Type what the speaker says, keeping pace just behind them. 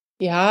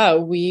Yeah,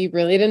 we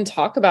really didn't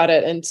talk about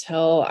it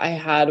until I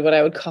had what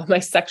I would call my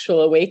sexual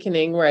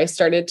awakening, where I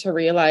started to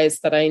realize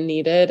that I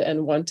needed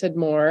and wanted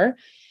more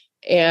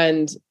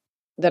and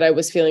that I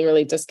was feeling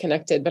really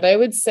disconnected. But I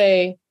would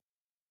say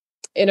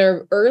in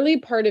our early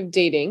part of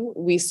dating,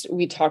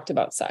 we talked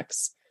about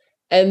sex.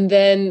 And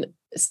then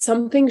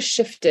something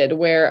shifted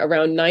where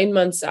around 9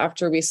 months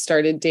after we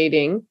started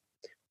dating,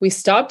 we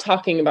stopped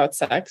talking about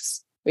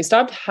sex. We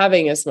stopped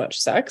having as much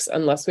sex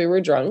unless we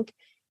were drunk,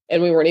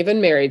 and we weren't even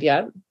married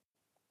yet.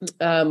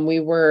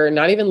 We were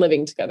not even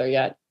living together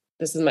yet.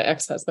 This is my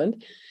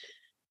ex-husband.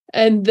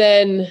 And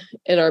then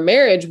in our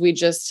marriage, we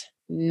just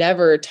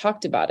never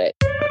talked about it.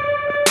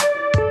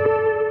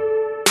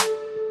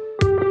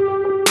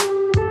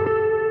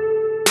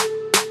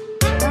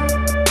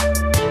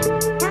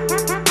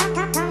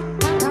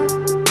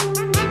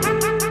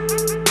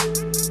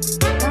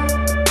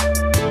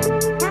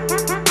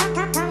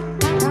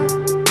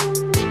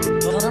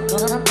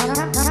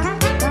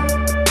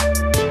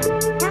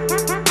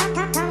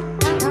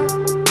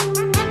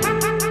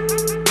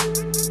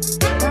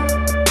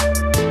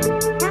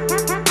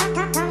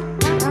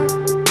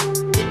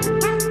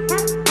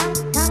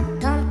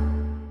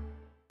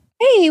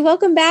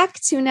 Welcome back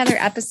to another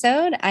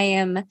episode. I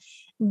am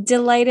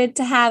delighted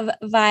to have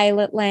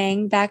Violet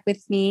Lang back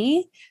with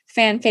me,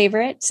 fan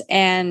favorite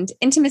and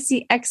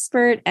intimacy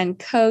expert and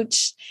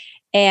coach,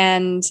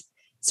 and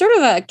sort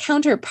of a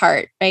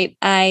counterpart, right?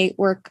 I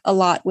work a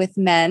lot with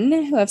men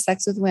who have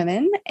sex with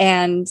women,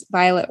 and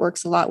Violet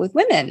works a lot with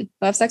women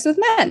who have sex with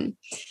men.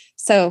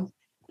 So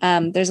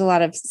there's a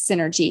lot of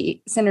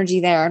synergy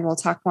there, and we'll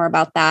talk more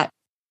about that.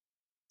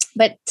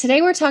 But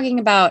today we're talking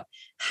about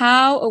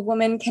how a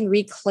woman can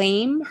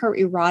reclaim her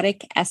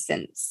erotic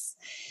essence.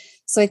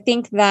 So I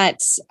think that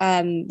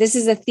this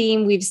is a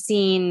theme we've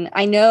seen,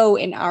 I know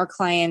in our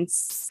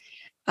clients,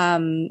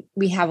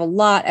 we have a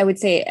lot, I would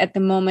say at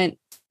the moment,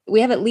 we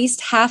have at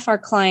least half our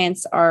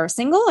clients are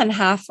single and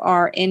half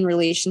are in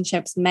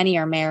relationships. Many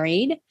are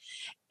married,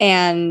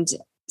 and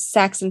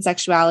sex and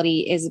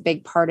sexuality is a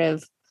big part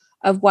of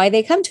why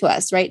they come to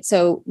us, right?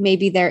 So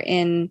maybe they're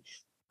in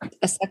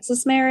a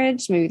sexless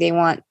marriage. Maybe they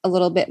want a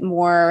little bit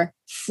more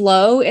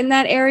flow in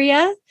that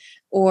area,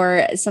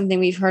 or something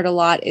we've heard a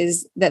lot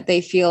is that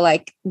they feel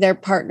like their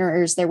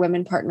partners, their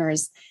women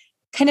partners,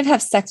 kind of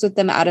have sex with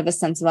them out of a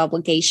sense of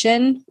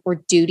obligation or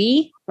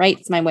duty, right?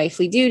 It's my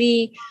wifely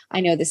duty. I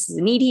know this is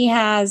a need he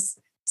has,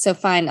 so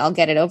fine, I'll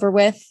get it over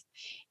with.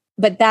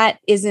 But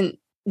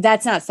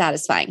that's not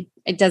satisfying.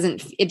 It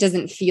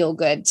doesn't feel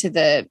good to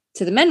the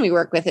men we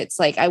work with. It's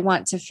like, I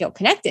want to feel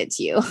connected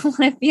to you. I want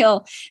to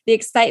feel the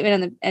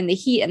excitement and the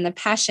heat and the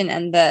passion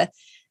and the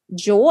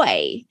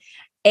joy.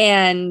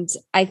 And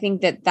I think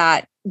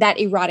that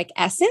erotic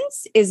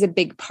essence is a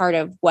big part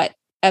of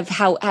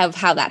how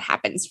that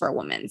happens for a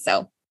woman.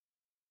 So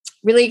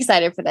really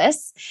excited for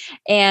this.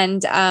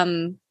 And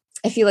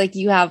I feel like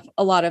you have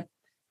a lot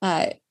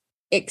of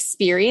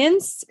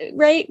experience,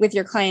 right, with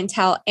your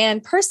clientele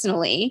and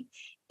personally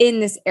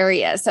in this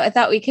area. So I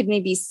thought we could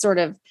maybe sort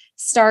of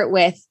start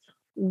with,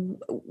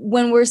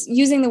 when we're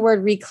using the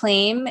word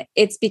reclaim,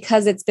 it's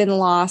because it's been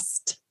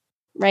lost,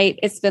 right?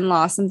 It's been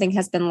lost. Something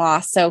has been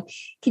lost. So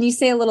can you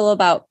say a little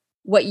about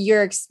what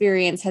your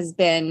experience has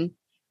been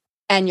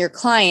and your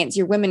clients,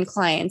 your women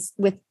clients,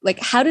 with like,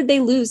 how did they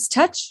lose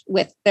touch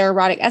with their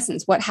erotic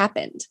essence? What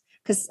happened?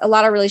 Because a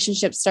lot of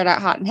relationships start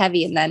out hot and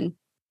heavy and then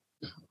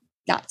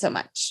not so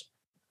much.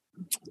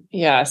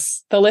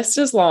 Yes, the list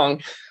is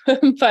long,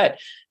 but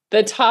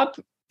the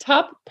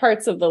top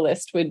parts of the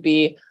list would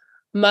be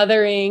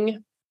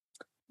mothering,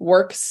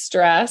 work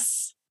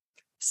stress,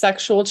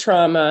 sexual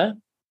trauma,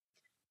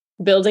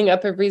 building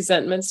up of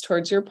resentments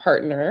towards your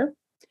partner,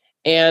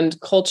 and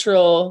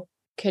cultural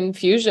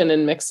confusion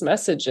and mixed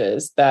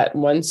messages that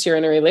once you're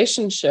in a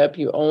relationship,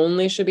 you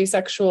only should be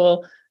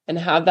sexual and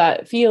have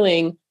that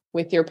feeling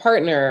with your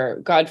partner.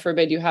 God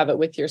forbid you have it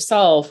with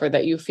yourself, or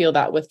that you feel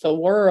that with the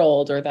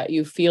world, or that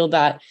you feel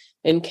that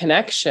in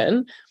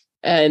connection.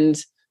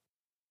 And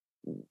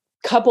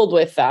coupled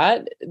with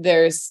that,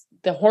 there's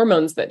the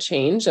hormones that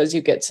change as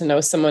you get to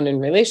know someone in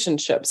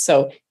relationships.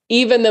 So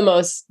even the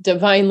most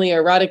divinely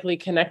erotically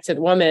connected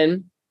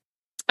woman,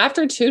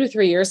 after 2 to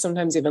 3 years,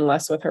 sometimes even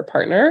less with her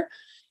partner,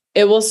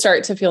 it will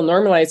start to feel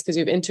normalized because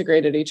you've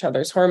integrated each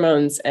other's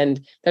hormones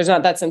and there's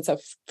not that sense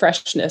of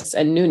freshness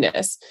and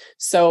newness.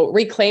 So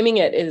reclaiming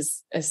it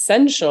is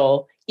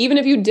essential, even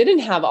if you didn't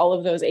have all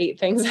of those 8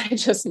 things I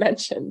just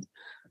mentioned.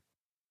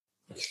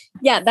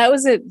 Yeah, that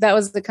was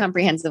the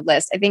comprehensive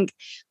list. I think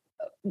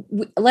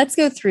let's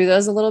go through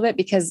those a little bit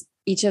because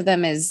each of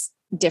them is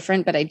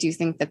different, but I do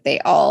think that they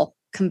all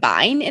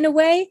combine in a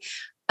way.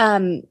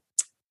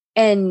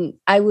 And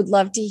I would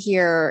love to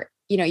hear,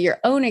 your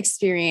own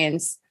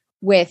experience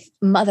with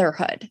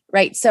motherhood,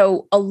 right?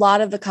 So a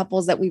lot of the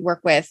couples that we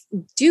work with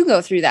do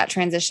go through that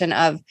transition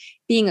of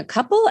being a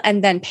couple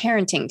and then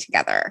parenting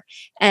together.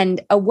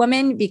 And a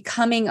woman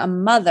becoming a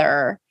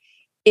mother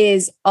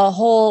is a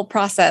whole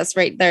process,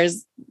 right?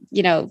 There's,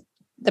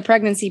 the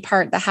pregnancy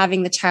part, the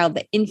having the child,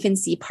 the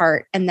infancy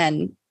part, and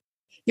then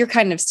you're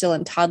kind of still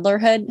in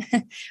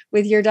toddlerhood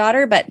with your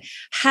daughter, but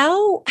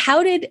how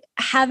did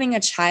having a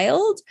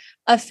child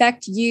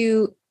affect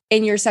you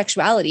in your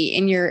sexuality,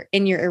 in your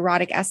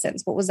erotic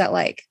essence? What was that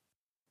like?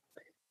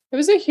 It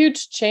was a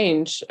huge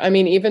change. I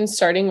mean, even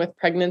starting with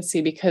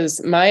pregnancy,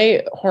 because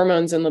my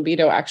hormones and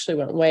libido actually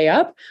went way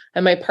up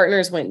and my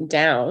partner's went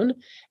down.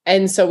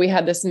 And so we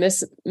had this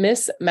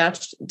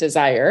mismatched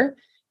desire.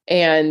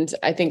 And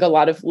I think a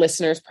lot of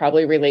listeners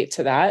probably relate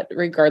to that,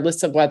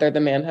 regardless of whether the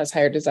man has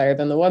higher desire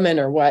than the woman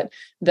or what,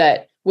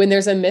 that when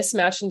there's a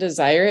mismatch in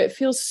desire, it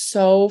feels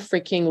so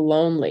freaking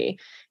lonely.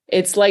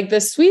 It's like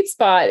the sweet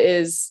spot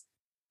is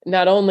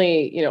not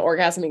only,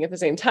 orgasming at the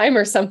same time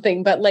or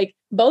something, but like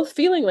both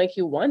feeling like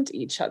you want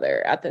each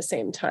other at the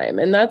same time.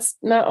 And that's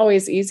not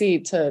always easy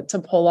to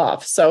pull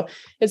off. So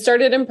it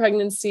started in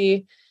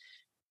pregnancy.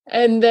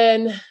 And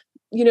then,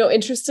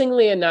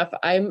 interestingly enough,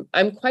 I'm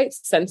quite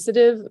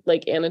sensitive,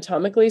 like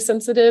anatomically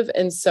sensitive.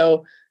 And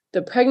so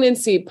the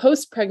pregnancy,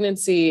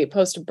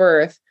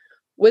 post-birth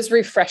was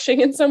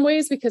refreshing in some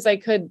ways because I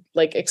could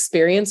like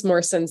experience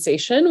more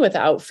sensation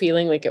without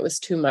feeling like it was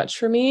too much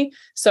for me.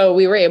 So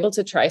we were able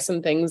to try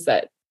some things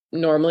that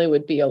normally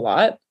would be a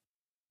lot.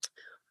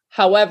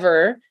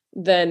 However,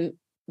 then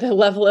the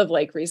level of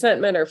like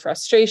resentment or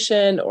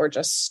frustration or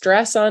just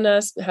stress on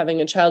us having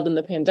a child in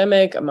the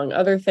pandemic, among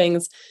other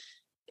things,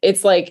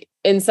 it's like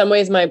in some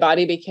ways my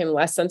body became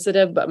less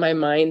sensitive, but my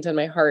mind and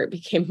my heart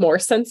became more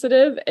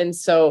sensitive. And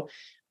so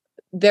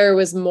there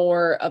was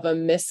more of a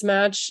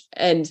mismatch.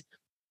 And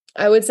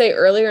I would say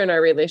earlier in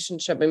our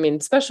relationship, I mean,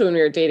 especially when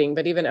we were dating,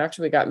 but even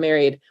after we got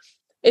married,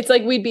 it's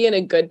like we'd be in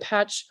a good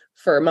patch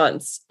for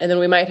months, and then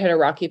we might hit a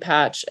rocky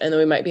patch, and then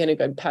we might be in a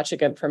good patch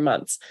again for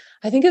months.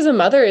 I think as a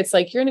mother, it's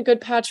like you're in a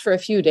good patch for a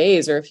few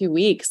days or a few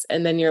weeks,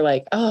 and then you're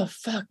like, oh,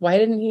 fuck, why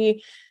didn't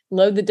he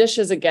load the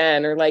dishes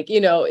again? Or like,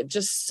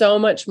 just so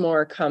much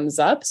more comes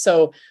up.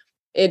 So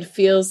it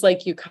feels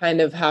like you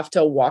kind of have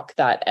to walk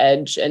that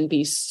edge and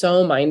be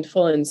so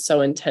mindful and so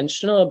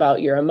intentional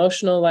about your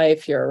emotional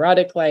life, your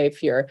erotic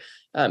life, your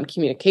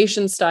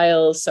communication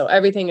styles. So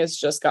everything has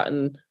just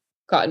gotten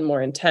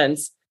more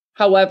intense.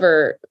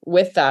 However,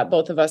 with that,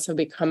 both of us have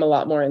become a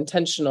lot more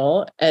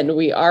intentional, and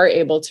we are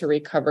able to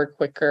recover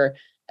quicker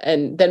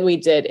than we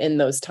did in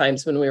those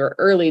times when we were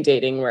early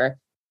dating, where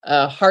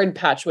a hard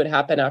patch would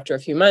happen after a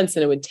few months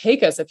and it would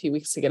take us a few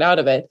weeks to get out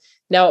of it.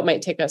 Now it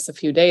might take us a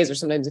few days or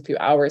sometimes a few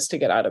hours to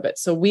get out of it.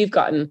 So we've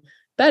gotten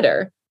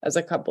better as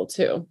a couple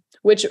too,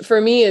 which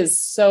for me is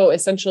so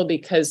essential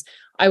because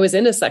I was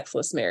in a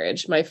sexless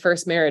marriage. My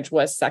first marriage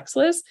was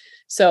sexless.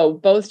 So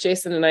both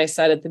Jason and I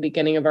said at the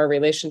beginning of our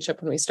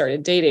relationship when we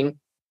started dating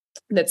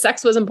that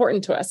sex was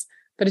important to us,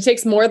 but it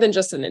takes more than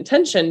just an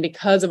intention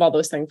because of all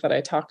those things that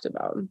I talked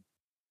about.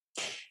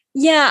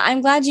 Yeah,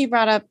 I'm glad you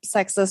brought up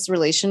sexless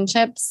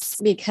relationships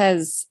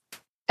because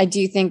I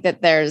do think that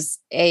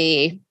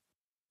I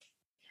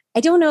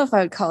don't know if I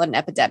would call it an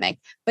epidemic,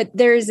 but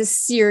there is a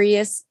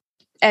serious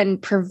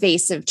and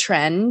pervasive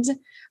trend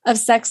of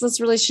sexless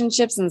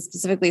relationships and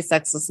specifically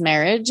sexless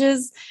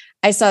marriages.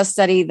 I saw a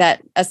study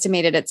that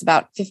estimated it's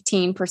about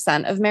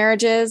 15% of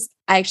marriages.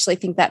 I actually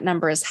think that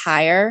number is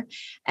higher.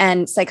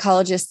 And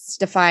psychologists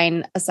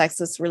define a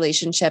sexless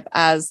relationship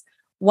as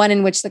one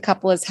in which the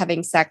couple is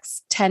having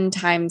sex 10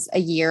 times a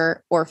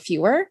year or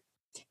fewer,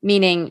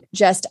 meaning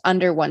just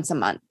under once a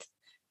month.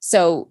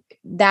 So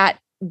that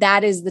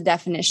is the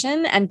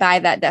definition. And by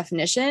that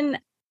definition,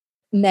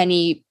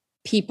 many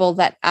people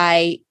that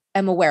I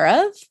am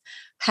aware of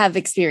have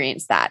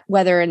experienced that,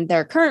 whether in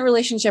their current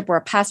relationship or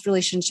a past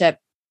relationship.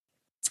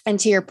 And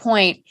to your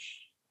point,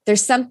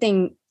 there's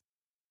something,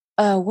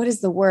 what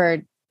is the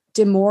word?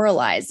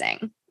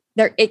 Demoralizing.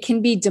 It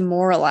can be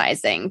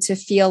demoralizing to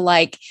feel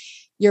like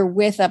you're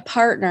with a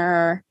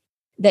partner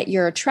that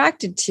you're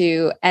attracted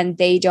to and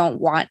they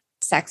don't want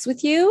sex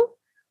with you,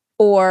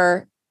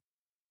 or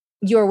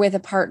you're with a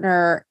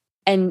partner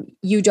and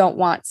you don't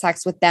want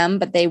sex with them,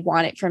 but they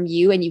want it from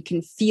you. And you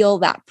can feel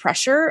that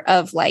pressure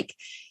of like,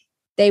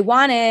 they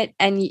want it.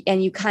 And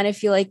you kind of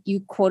feel like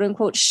you quote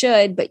unquote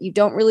should, but you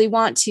don't really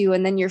want to.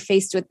 And then you're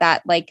faced with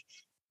that, like,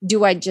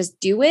 do I just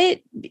do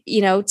it,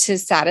 to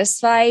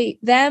satisfy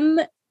them?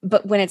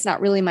 But when it's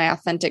not really my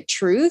authentic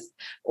truth,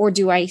 or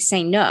do I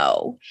say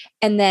no?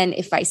 And then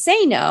if I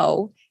say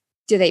no,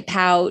 do they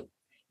pout?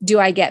 Do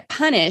I get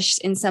punished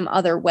in some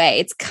other way?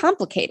 It's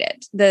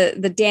complicated.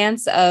 The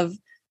dance of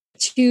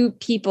two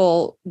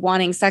people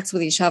wanting sex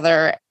with each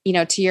other,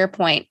 to your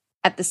point,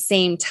 at the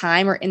same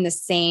time or in the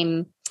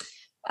same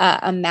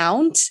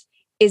amount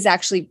is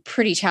actually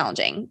pretty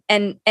challenging.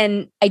 And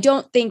I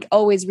don't think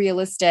always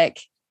realistic.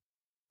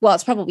 Well,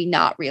 it's probably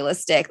not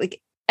realistic.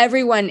 Like,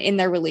 everyone in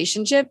their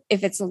relationship,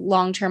 if it's a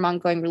long-term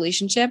ongoing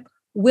relationship,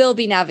 will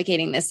be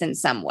navigating this in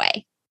some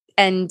way.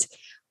 And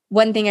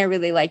one thing I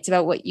really liked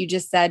about what you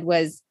just said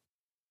was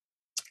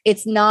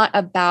it's not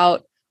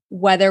about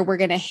whether we're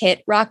going to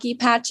hit rocky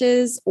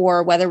patches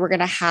or whether we're going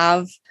to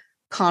have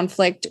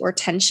conflict or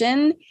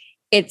tension.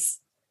 It's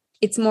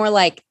more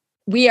like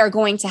we are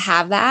going to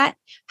have that.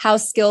 How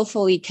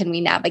skillfully can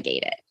we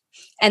navigate it?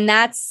 And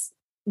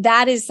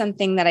that is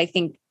something that I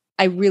think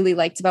I really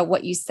liked about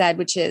what you said,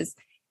 which is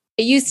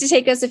it used to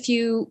take us a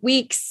few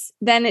weeks,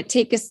 then it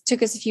took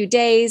us a few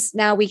days.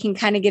 Now we can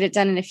kind of get it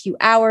done in a few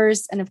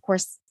hours. And of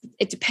course,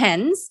 it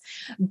depends.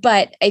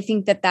 But I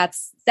think that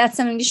that's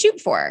something to shoot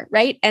for,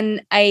 right?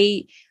 And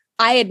I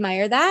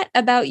admire that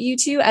about you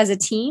two as a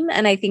team.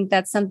 And I think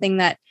that's something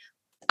that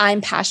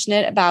I'm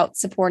passionate about,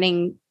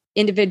 supporting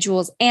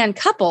individuals and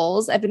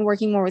couples. I've been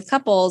working more with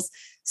couples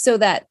so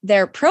that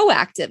they're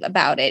proactive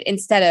about it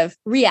instead of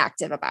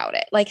reactive about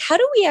it. Like, how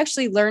do we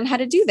actually learn how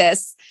to do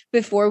this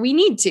before we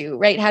need to,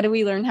 right? How do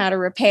we learn how to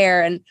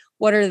repair, and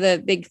what are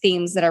the big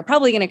themes that are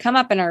probably going to come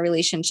up in our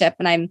relationship?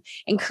 And I'm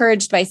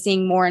encouraged by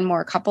seeing more and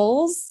more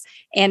couples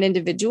and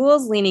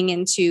individuals leaning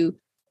into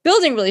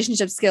building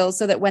relationship skills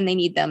so that when they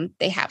need them,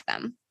 they have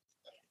them.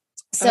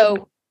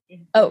 So,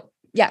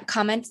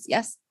 comments?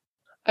 Yes.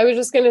 I was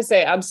just going to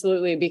say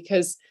absolutely,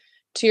 because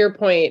to your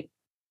point,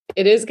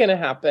 it is going to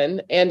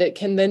happen. And it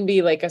can then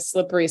be like a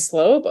slippery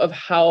slope of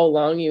how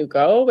long you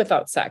go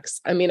without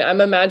sex. I mean, I'm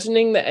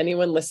imagining that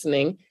anyone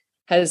listening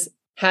has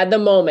had the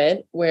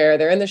moment where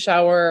they're in the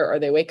shower, or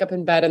they wake up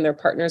in bed and their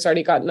partner's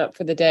already gotten up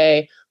for the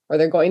day, or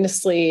they're going to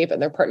sleep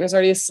and their partner's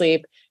already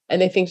asleep. And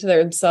they think to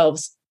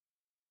themselves,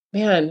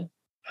 man,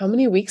 how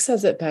many weeks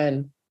has it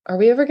been? Are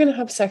we ever going to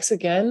have sex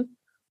again?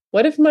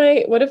 What if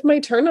my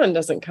turn on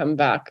doesn't come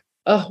back?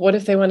 Oh, what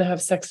if they want to have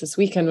sex this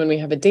weekend when we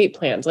have a date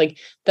planned? Like,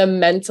 the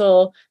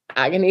mental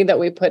agony that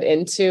we put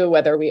into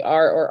whether we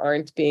are or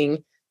aren't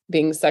being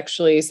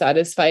sexually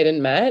satisfied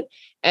and met.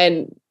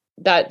 And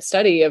that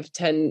study of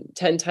 10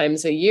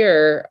 times a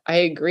year, I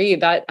agree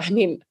that, I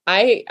mean,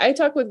 I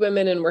talk with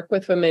women and work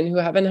with women who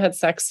haven't had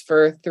sex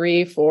for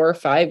 3, 4,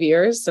 5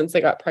 years since they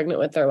got pregnant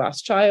with their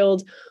last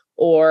child,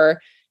 or,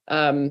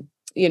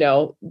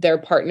 their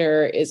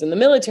partner is in the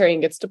military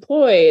and gets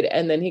deployed,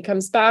 and then he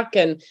comes back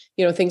and,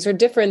 things are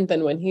different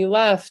than when he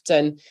left,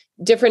 and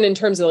different in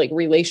terms of like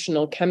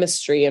relational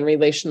chemistry and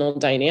relational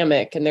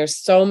dynamic. And there's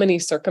so many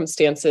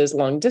circumstances,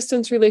 long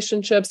distance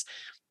relationships.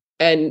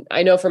 And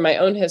I know from my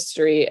own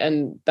history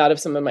and that of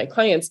some of my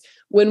clients,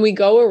 when we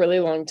go a really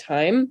long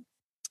time,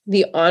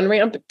 the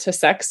on-ramp to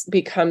sex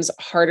becomes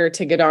harder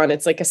to get on.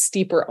 It's like a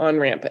steeper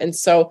on-ramp. And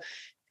so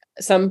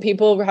some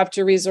people have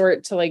to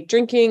resort to like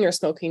drinking or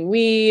smoking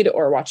weed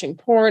or watching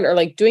porn or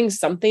like doing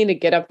something to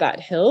get up that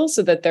hill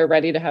so that they're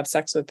ready to have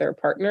sex with their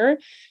partner.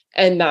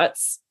 And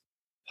that's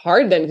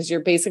hard then, because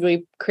you're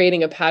basically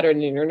creating a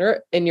pattern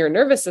in your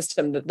nervous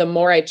system that the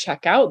more I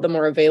check out, the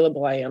more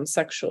available I am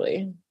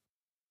sexually.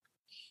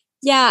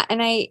 Yeah.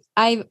 And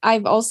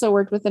I've also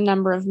worked with a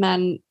number of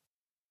men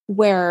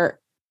where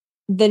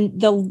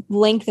the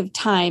length of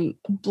time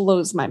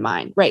blows my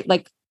mind, right?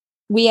 Like,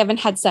 we haven't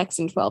had sex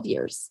in 12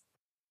 years.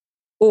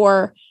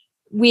 Or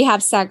we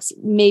have sex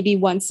maybe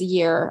once a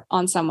year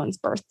on someone's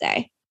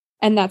birthday,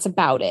 and that's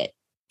about it.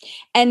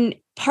 And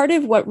part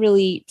of what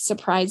really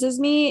surprises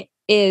me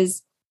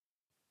is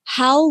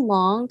how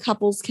long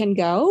couples can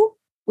go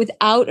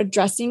without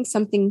addressing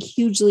something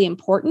hugely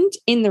important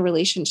in the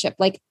relationship.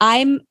 Like,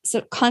 I'm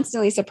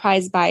constantly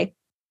surprised by,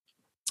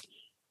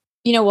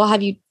 well,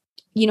 have you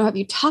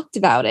talked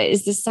about it?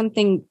 Is this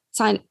something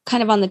kind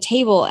of on the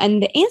table?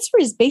 And the answer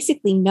is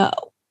basically no.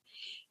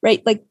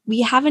 Right? Like,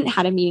 we haven't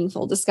had a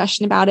meaningful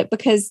discussion about it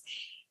because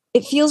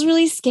it feels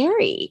really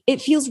scary.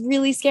 It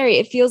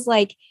feels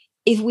like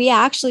if we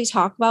actually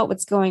talk about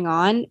what's going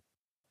on,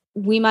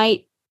 we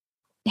might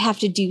have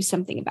to do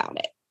something about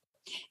it.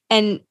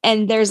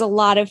 And there's a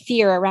lot of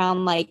fear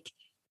around like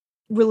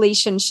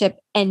relationship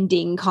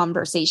ending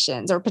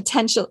conversations or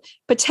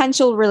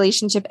potential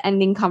relationship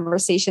ending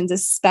conversations,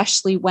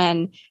 especially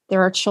when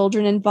there are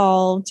children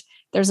involved.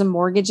 There's a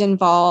mortgage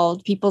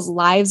involved. People's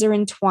lives are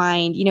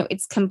entwined.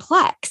 It's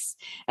complex.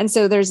 And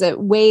so there's a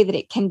way that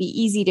it can be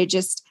easy to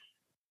just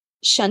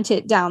shunt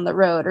it down the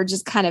road, or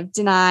just kind of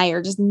deny,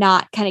 or just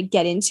not kind of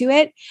get into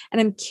it.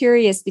 And I'm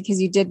curious, because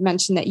you did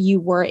mention that you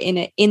were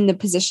in the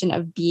position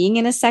of being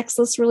in a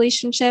sexless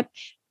relationship.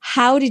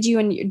 How did you,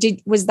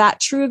 was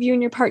that true of you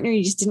and your partner?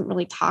 You just didn't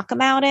really talk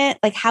about it?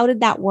 Like, how did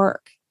that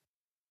work?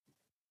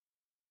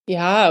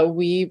 Yeah,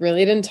 we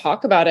really didn't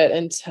talk about it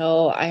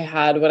until I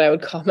had what I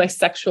would call my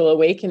sexual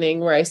awakening,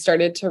 where I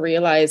started to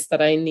realize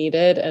that I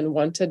needed and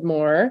wanted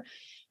more,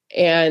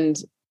 and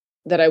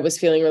that I was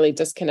feeling really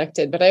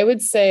disconnected. But I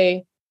would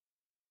say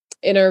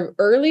in our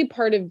early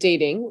part of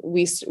dating,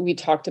 we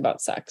talked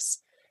about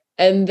sex.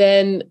 And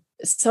then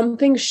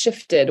something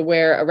shifted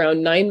where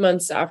around 9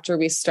 months after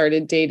we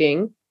started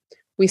dating,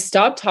 we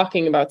stopped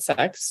talking about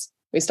sex.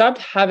 We stopped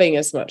having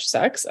as much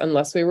sex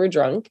unless we were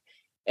drunk,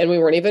 and we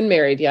weren't even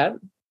married yet.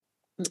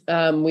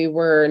 We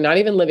were not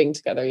even living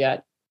together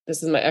yet.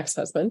 This is my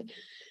ex-husband.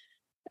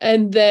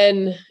 And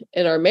then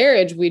in our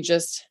marriage, we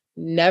just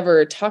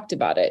never talked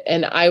about it.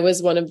 And I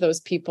was one of those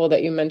people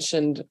that you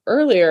mentioned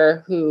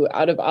earlier who,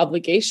 out of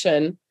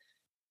obligation,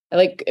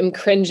 I am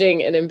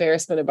cringing and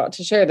embarrassment about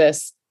to share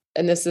this.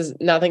 And this is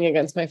nothing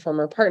against my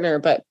former partner,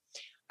 but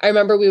I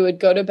remember we would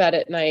go to bed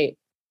at night.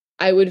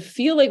 I would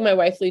feel like my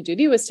wifely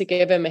duty was to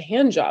give him a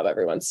hand job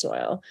every once in a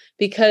while,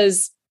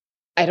 because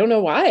I don't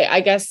know why.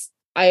 I guess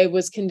I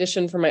was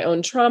conditioned for my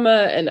own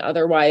trauma and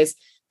otherwise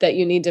that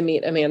you need to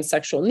meet a man's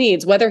sexual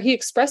needs, whether he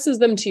expresses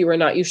them to you or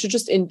not. You should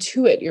just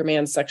intuit your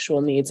man's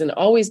sexual needs and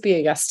always be a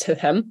yes to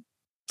them.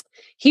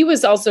 He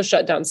was also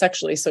shut down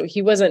sexually, so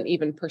he wasn't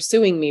even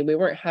pursuing me. We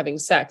weren't having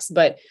sex,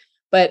 but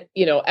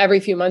every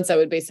few months I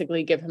would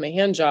basically give him a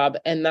hand job,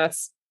 and that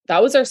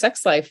was our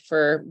sex life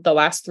for the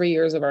last 3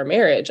 years of our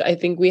marriage. I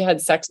think we had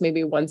sex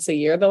maybe once a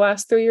year the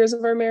last 3 years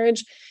of our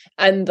marriage,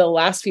 and the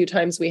last few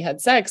times we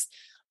had sex,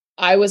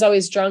 I was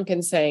always drunk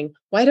and saying,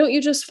 why don't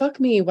you just fuck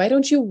me? Why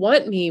don't you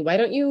want me? Why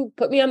don't you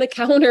put me on the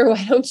counter?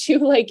 Why don't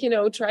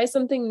you try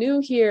something new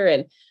here?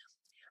 And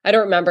I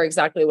don't remember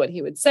exactly what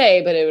he would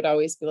say, but it would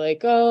always be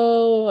like,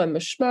 oh, I'm a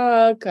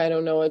schmuck. I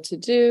don't know what to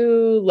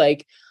do.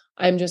 Like,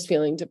 I'm just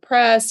feeling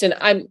depressed. And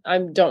I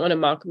don't want to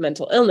mock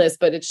mental illness,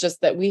 but it's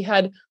just that we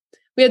had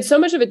so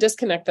much of a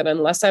disconnect that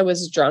unless I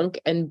was drunk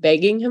and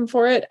begging him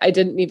for it, I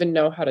didn't even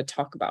know how to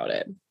talk about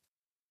it.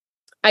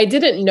 I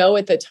didn't know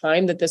at the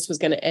time that this was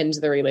going to end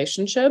the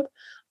relationship.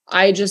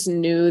 I just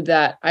knew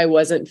that I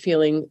wasn't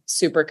feeling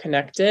super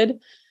connected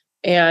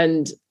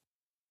and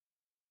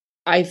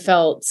I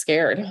felt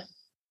scared.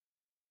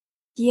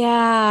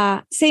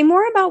 Yeah. Say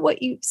more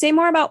about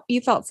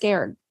you felt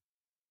scared.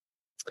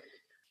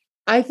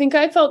 I think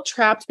I felt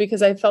trapped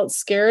because I felt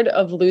scared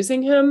of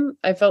losing him.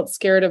 I felt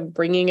scared of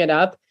bringing it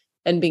up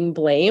and being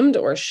blamed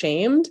or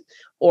shamed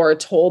or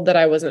told that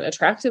I wasn't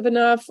attractive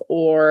enough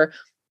or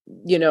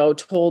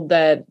told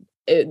that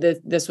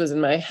this was in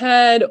my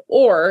head,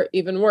 or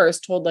even worse,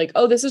 told like,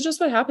 oh, this is just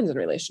what happens in a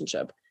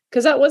relationship,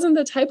 because that wasn't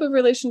the type of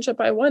relationship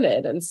I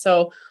wanted.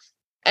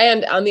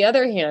 And on the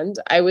other hand,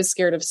 I was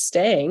scared of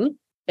staying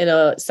in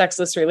a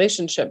sexless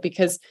relationship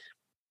because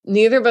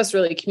neither of us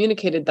really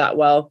communicated that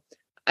well.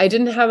 I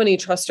didn't have any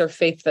trust or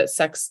faith that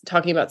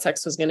talking about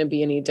sex was going to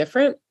be any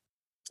different.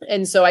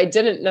 And so I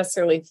didn't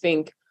necessarily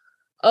think,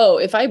 oh,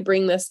 if I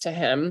bring this to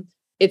him,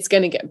 it's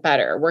going to get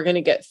better. We're going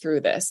to get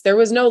through this. There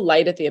was no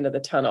light at the end of the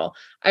tunnel.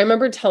 I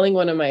remember telling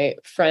one of my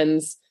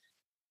friends,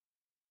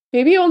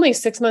 maybe only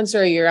 6 months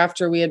or a year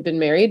after we had been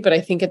married, but I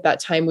think at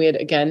that time we had,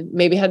 again,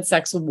 maybe had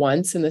sex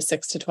once in the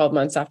 6 to 12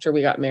 months after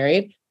we got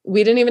married.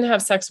 We didn't even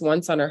have sex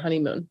once on our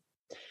honeymoon.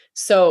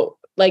 So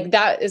like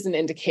that is an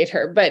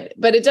indicator, but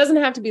it doesn't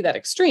have to be that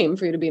extreme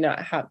for you to be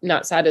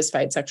not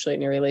satisfied sexually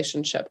in your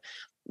relationship.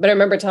 But I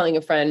remember telling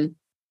a friend,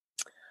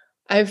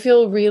 I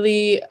feel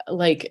really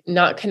like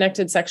not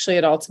connected sexually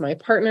at all to my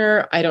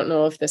partner. I don't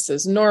know if this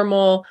is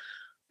normal,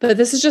 but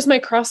this is just my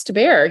cross to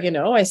bear.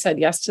 I said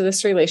yes to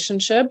this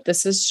relationship.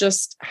 This is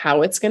just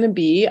how it's going to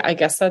be. I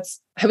guess I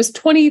was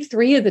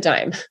 23 at the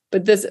time,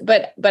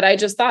 but I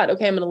just thought,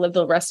 okay, I'm going to live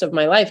the rest of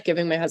my life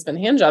giving my husband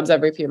hand jobs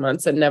every few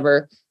months and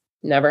never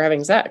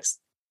having sex.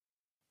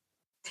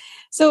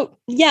 So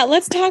yeah,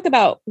 let's talk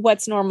about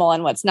what's normal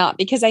and what's not,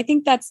 because I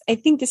think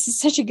this is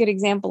such a good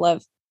example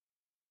of,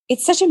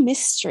 it's such a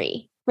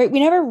mystery, right? We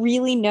never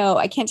really know.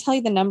 I can't tell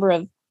you the number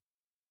of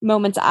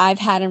moments I've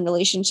had in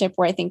relationship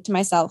where I think to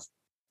myself,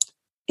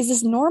 is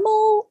this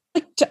normal?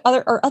 Like,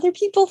 are other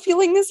people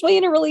feeling this way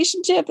in a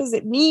relationship? Is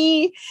it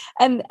me?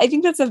 And I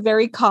think that's a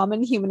very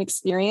common human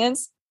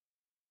experience.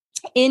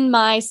 In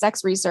my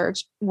sex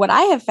research, what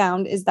I have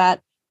found is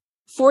that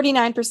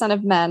 49%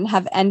 of men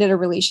have ended a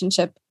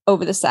relationship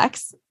over the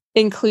sex,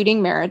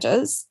 including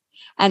marriages,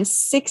 and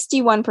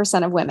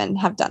 61% of women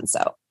have done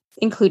so,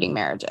 including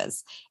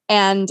marriages.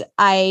 And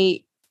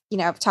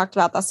I've talked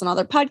about this on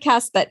other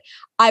podcasts, but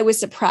I was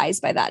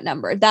surprised by that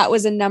number. That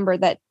was a number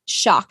that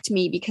shocked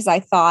me because I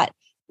thought,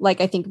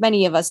 like I think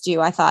many of us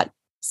do, I thought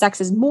sex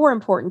is more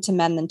important to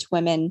men than to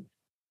women.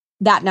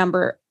 That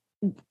number,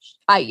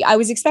 I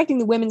was expecting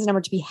the women's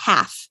number to be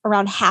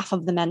around half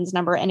of the men's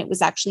number, and it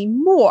was actually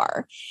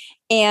more.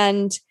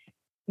 And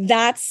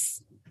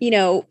that's,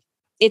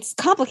 it's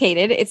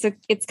complicated.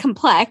 It's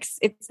complex.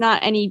 It's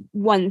not any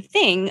one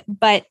thing,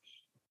 but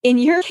in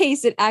your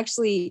case, it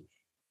actually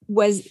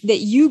was that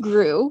you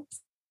grew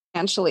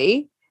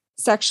financially,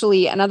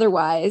 sexually, and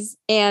otherwise,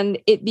 and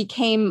it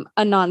became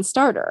a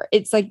non-starter.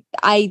 It's like,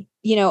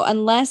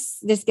 unless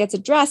this gets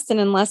addressed and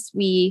unless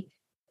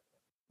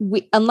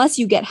unless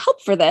you get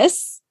help for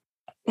this,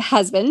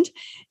 husband,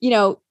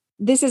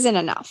 this isn't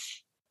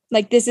enough.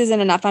 Like, this isn't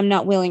enough. I'm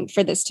not willing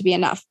for this to be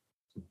enough.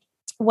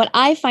 What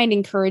I find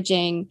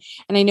encouraging,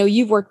 and I know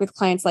you've worked with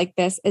clients like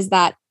this, is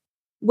that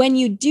when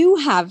you do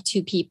have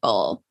two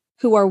people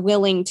who are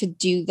willing to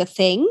do the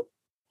thing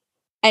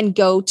and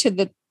go to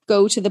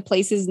the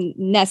places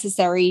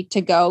necessary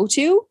to go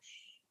to,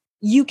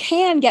 you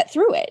can get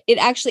through it.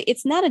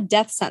 It's not a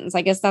death sentence.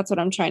 I guess that's what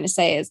I'm trying to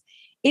say is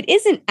it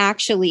isn't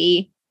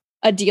actually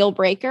a deal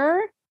breaker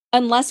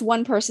unless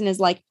one person is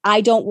like,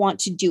 I don't want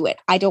to do it.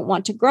 I don't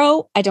want to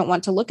grow. I don't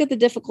want to look at the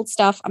difficult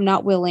stuff. I'm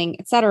not willing,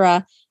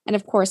 etc. And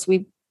of course,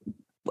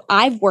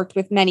 I've worked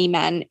with many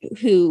men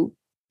who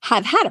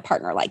have had a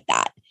partner like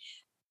that.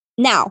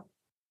 Now,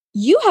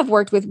 you have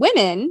worked with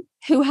women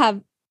who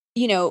have,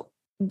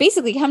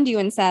 basically come to you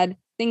and said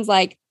things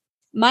like,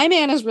 my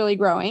man is really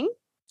growing.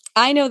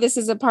 I know this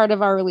is a part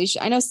of our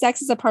relationship. I know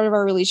sex is a part of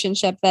our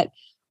relationship that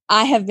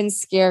I have been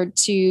scared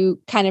to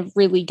kind of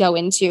really go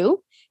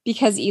into,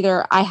 because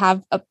either I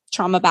have a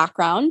trauma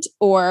background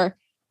or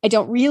I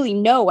don't really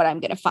know what I'm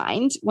going to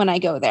find when I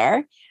go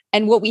there.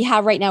 And what we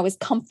have right now is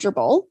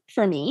comfortable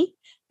for me,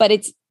 but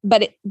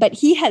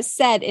he has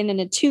said in an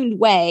attuned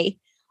way,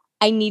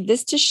 I need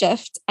this to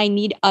shift. I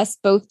need us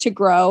both to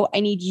grow. I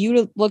need you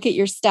to look at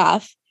your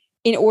stuff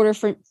in order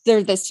for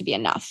this to be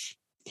enough.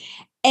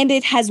 And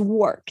it has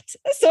worked.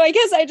 So I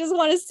guess I just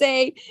want to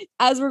say,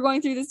 as we're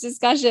going through this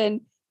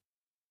discussion,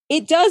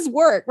 it does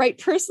work, right?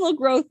 Personal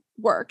growth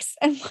works.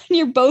 And when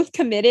you're both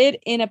committed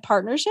in a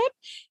partnership,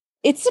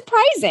 it's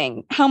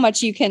surprising how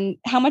much you can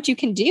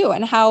do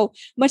and how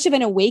much of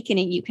an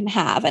awakening you can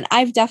have. And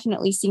I've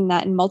definitely seen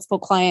that in multiple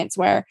clients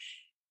where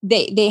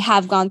they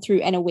have gone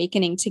through an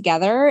awakening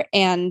together,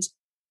 and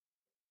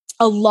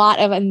a lot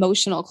of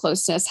emotional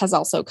closeness has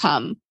also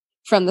come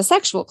from the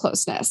sexual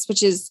closeness,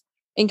 which is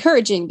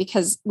encouraging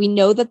because we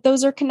know that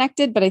those are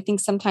connected, but I think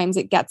sometimes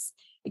it gets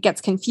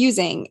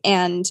confusing.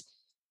 And,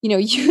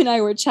 you and I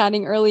were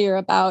chatting earlier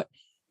about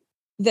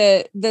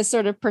the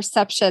sort of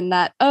perception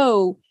that,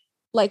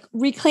 like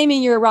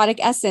reclaiming your erotic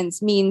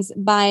essence means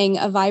buying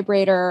a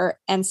vibrator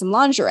and some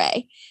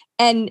lingerie.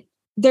 And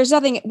there's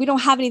nothing, we don't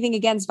have anything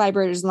against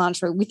vibrators and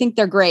lingerie. We think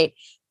they're great.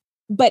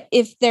 But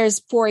if there's,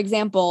 for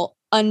example,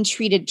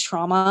 untreated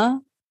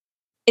trauma,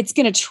 it's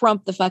going to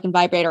trump the fucking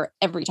vibrator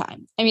every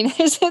time. I mean,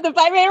 the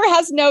vibrator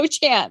has no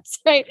chance,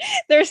 right?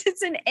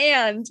 It's an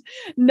and,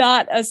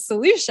 not a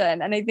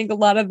solution. And I think a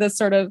lot of the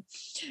sort of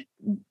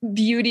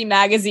beauty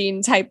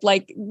magazine type,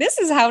 like, this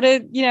is how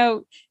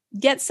to,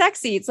 get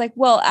sexy. It's like,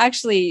 well,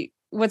 actually,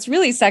 what's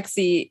really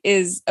sexy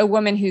is a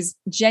woman who's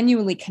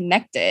genuinely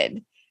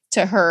connected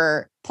to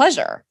her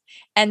pleasure.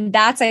 And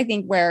that's, I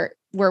think, where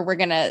we're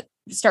going to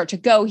start to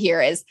go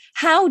here is,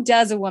 how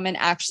does a woman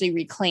actually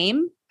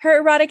reclaim her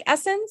erotic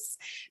essence?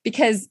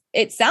 Because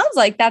it sounds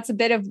like that's a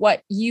bit of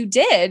what you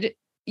did,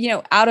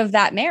 out of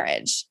that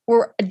marriage,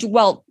 or,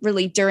 well,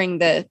 really during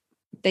the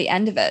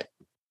end of it.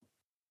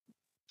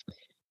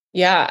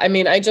 Yeah. I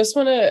mean, I just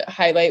want to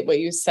highlight what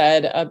you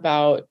said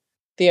about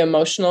the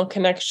emotional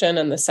connection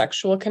and the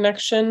sexual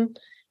connection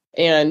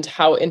and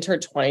how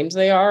intertwined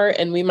they are.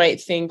 And we might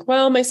think,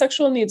 well, my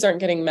sexual needs aren't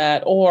getting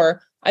met,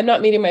 or I'm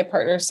not meeting my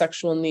partner's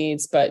sexual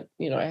needs, but,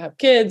 I have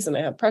kids and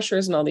I have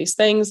pressures and all these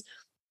things.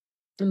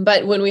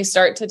 But when we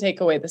start to take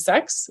away the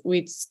sex,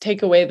 we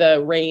take away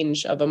the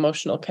range of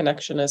emotional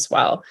connection as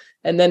well.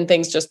 And then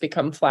things just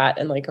become flat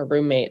and like a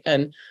roommate.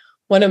 And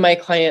one of my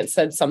clients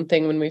said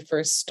something when we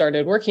first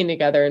started working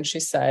together, and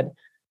she said,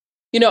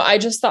 I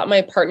just thought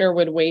my partner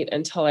would wait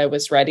until I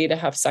was ready to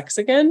have sex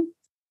again.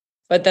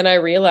 But then I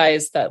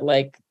realized that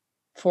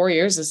 4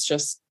 years is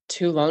just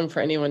too long for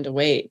anyone to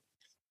wait.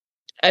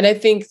 And I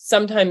think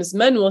sometimes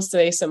men will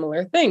say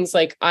similar things.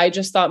 Like, I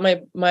just thought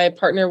my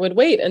partner would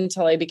wait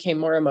until I became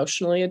more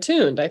emotionally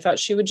attuned. I thought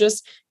she would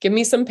just give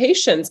me some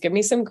patience, give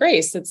me some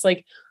grace. It's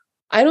like,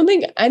 I don't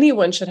think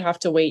anyone should have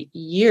to wait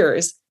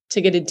years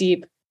to get a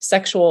deep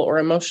sexual or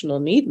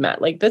emotional need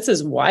met. Like, this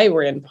is why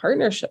we're in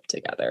partnership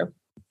together.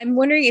 I'm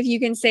wondering if you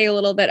can say a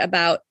little bit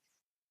about,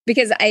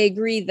 because I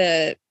agree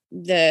the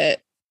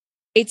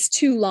it's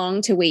too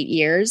long to wait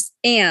years,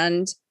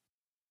 and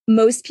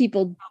most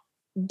people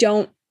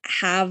don't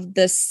have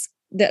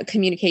the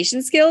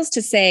communication skills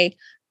to say,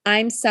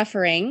 I'm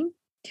suffering,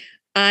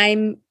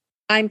 I'm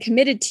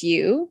committed to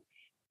you,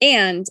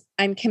 and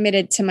I'm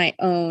committed to my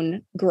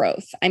own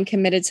growth. I'm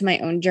committed to my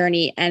own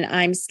journey, and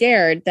I'm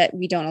scared that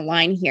we don't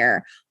align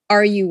here.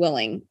 Are you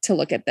willing to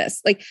look at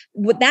this? Like,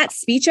 with that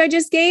speech I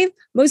just gave,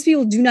 most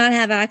people do not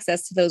have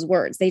access to those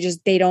words.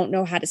 They don't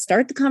know how to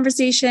start the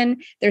conversation.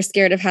 They're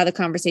scared of how the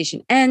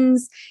conversation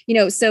ends.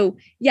 So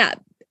yeah,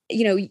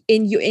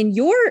 in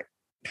your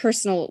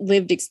personal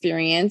lived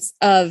experience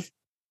of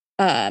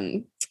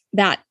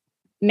that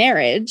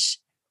marriage,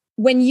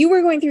 when you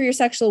were going through your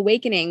sexual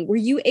awakening, were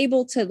you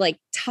able to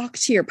talk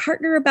to your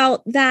partner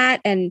about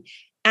that and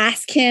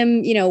ask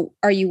him,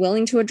 are you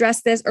willing to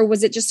address this? Or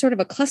was it just sort of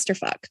a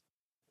clusterfuck?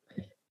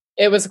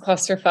 It was a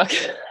clusterfuck.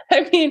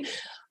 I mean,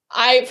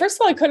 first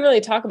of all, I couldn't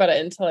really talk about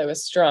it until I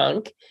was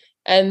drunk.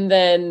 And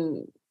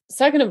then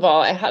second of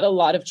all, I had a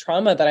lot of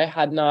trauma that I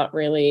had not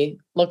really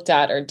looked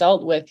at or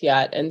dealt with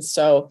yet. And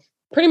so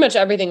pretty much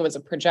everything was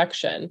a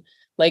projection.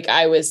 Like,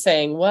 I was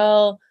saying,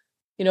 well,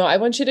 I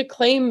want you to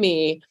claim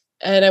me,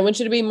 and I want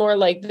you to be more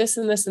like this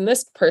and this and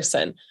this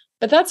person.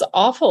 But that's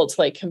awful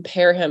to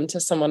compare him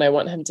to someone I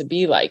want him to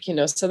be like,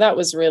 so that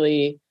was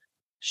really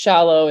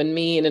shallow and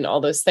mean and all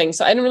those things.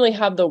 So I didn't really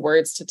have the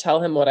words to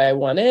tell him what I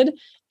wanted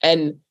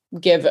and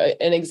give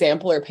an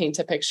example or paint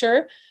a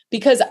picture,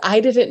 because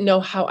I didn't know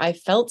how I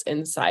felt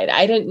inside.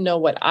 I didn't know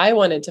what I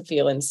wanted to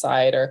feel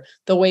inside, or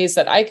the ways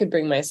that I could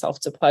bring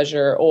myself to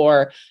pleasure,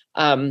 or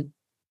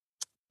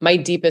my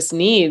deepest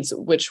needs,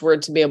 which were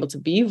to be able to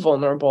be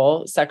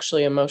vulnerable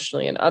sexually,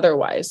 emotionally, and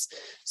otherwise.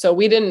 So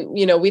we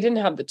didn't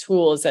have the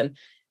tools. And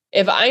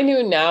if I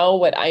knew now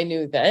what I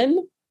knew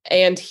then,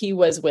 and he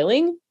was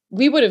willing,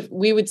 we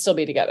would still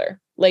be together.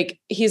 Like,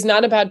 he's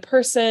not a bad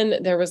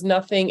person. There was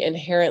nothing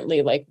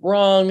inherently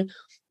wrong.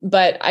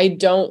 but I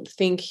don't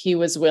think he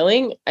was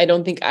willing. I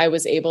don't think I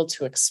was able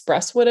to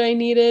express what I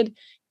needed.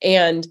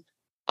 And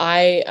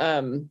I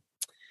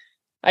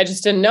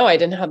just didn't know. I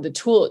didn't have the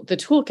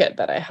toolkit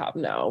that I have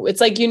now. It's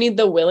like you need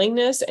the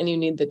willingness and you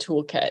need the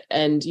toolkit,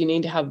 and you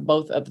need to have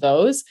both of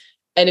those.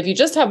 And if you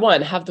just have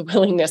one, have the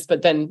willingness,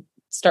 but then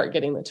start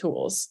getting the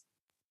tools.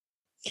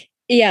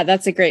 Yeah,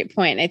 that's a great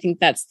point. I think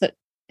that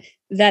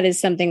is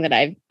something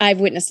that I've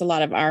witnessed a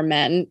lot of our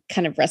men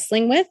kind of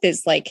wrestling with,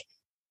 is like,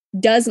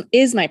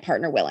 is my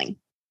partner willing?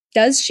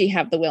 Does she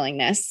have the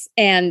willingness?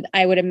 And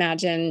I would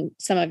imagine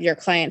some of your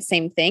clients,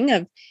 same thing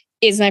of,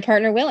 is my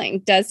partner willing?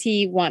 Does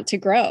he want to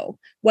grow?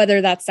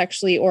 Whether that's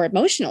sexually or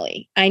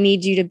emotionally. I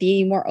need you to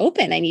be more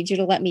open. I need you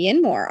to let me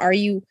in more. Are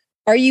you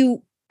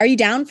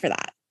down for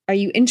that? Are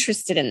you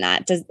interested in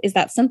that? Is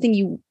that something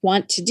you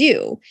want to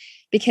do?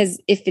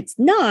 Because if it's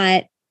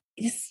not,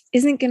 this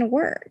isn't going to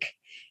work.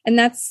 And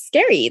that's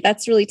scary.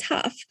 That's really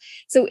tough.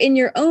 So in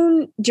your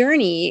own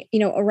journey,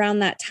 around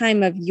that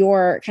time of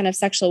your kind of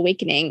sexual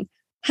awakening,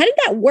 how did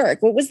that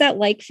work? What was that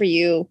like for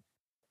you,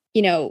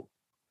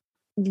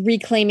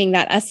 reclaiming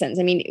that essence?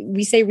 I mean,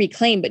 we say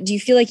reclaim, but do you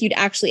feel like you'd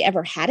actually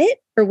ever had it?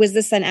 Or was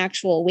this an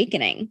actual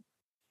awakening?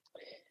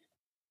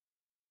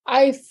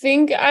 I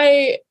think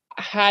I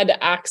had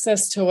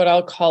access to what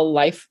I'll call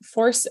life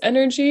force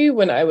energy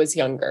when I was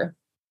younger.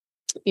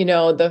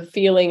 The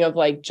feeling of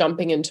like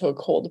jumping into a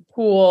cold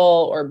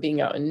pool or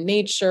being out in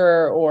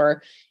nature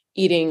or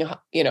eating,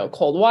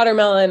 cold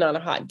watermelon on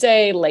a hot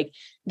day, like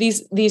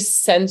these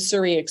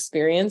sensory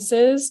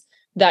experiences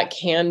that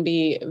can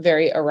be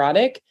very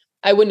erotic.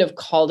 I wouldn't have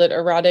called it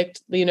erotic,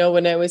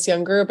 when I was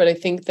younger, but I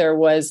think there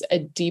was a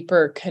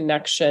deeper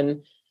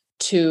connection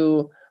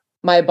to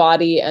my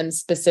body, and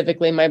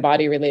specifically my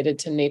body related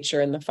to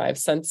nature and the five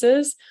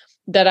senses,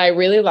 that I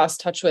really lost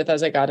touch with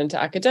as I got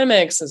into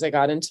academics, as I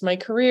got into my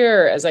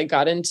career, as I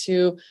got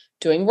into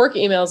doing work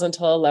emails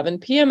until 11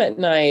 p.m. at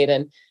night.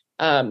 And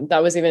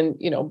that was even,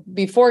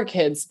 before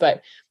kids,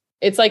 but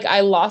it's like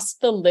I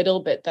lost the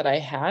little bit that I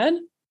had.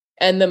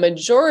 And the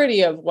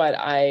majority of what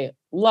I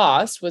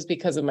lost was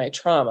because of my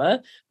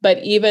trauma.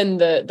 But even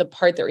the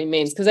part that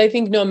remains, because I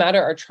think no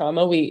matter our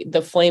trauma,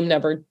 the flame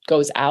never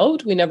goes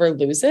out. We never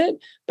lose it,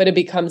 but it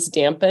becomes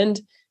dampened.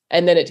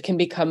 And then it can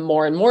become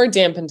more and more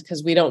dampened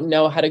because we don't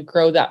know how to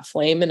grow that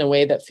flame in a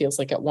way that feels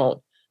like it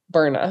won't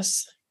burn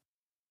us.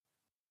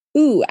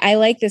 Ooh, I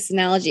like this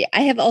analogy.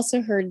 I have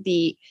also heard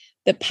the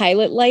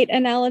pilot light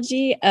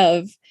analogy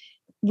of,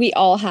 we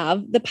all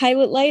have the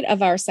pilot light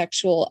of our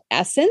sexual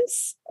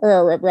essence or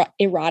our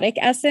erotic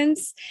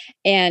essence.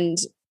 And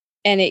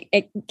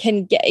it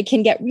can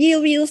get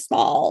real, real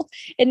small.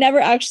 It never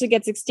actually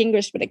gets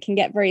extinguished, but it can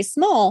get very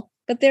small.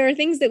 But there are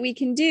things that we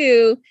can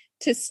do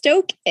to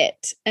stoke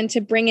it and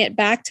to bring it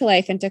back to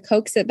life and to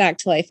coax it back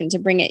to life and to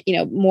bring it,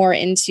 more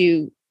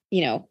into,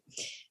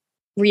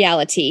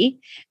 reality.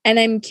 And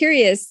I'm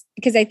curious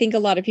because I think a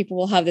lot of people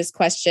will have this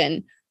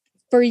question.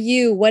 For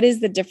you, what is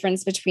the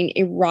difference between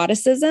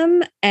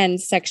eroticism and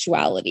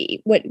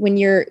sexuality? When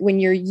you're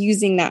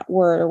using that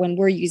word, or when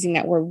we're using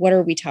that word, what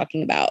are we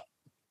talking about?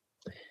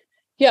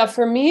 Yeah,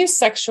 for me,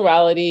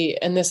 sexuality,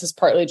 and this is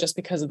partly just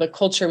because of the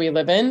culture we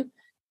live in,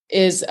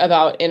 is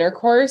about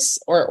intercourse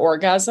or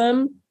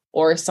orgasm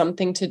or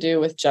something to do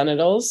with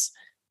genitals.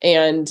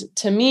 And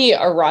to me,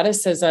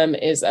 eroticism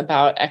is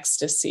about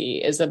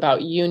ecstasy, is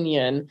about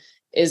union,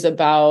 is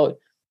about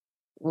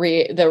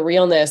the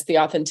realness, the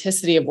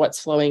authenticity of what's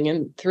flowing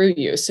in through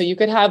you. So you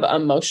could have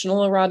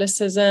emotional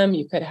eroticism,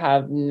 you could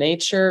have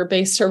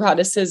nature-based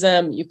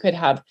eroticism, you could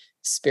have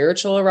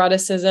spiritual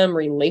eroticism,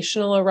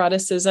 relational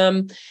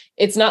eroticism.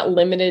 It's not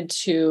limited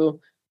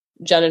to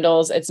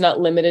genitals. It's not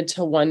limited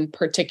to one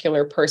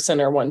particular person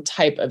or one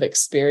type of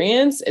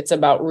experience. It's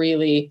about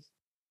really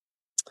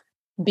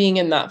being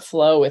in that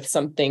flow with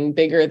something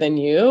bigger than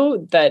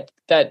you that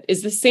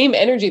is the same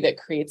energy that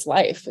creates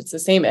life. It's the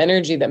same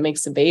energy that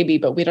makes a baby,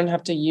 but we don't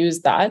have to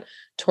use that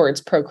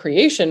towards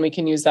procreation. We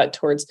can use that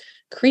towards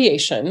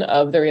creation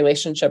of the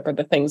relationship or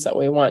the things that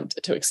we want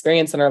to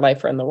experience in our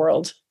life or in the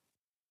world.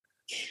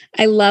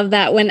 I love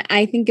that. When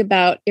I think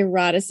about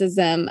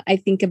eroticism, I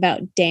think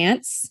about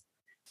dance.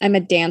 I'm a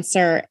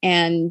dancer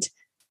and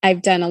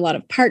I've done a lot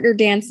of partner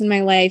dance in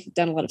my life,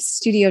 done a lot of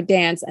studio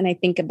dance. And I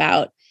think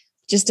about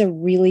just a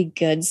really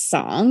good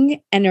song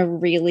and a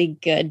really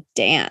good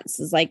dance.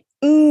 It's like,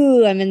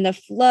 ooh, I'm in the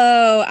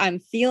flow. I'm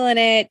feeling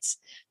it.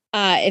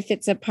 If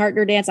it's a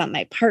partner dance,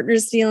 my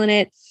partner's feeling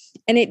it.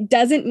 And it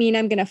doesn't mean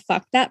I'm going to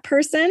fuck that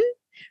person,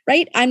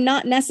 right? I'm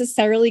not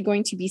necessarily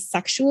going to be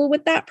sexual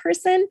with that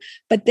person,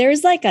 but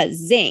there's like a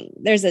zing.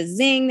 There's a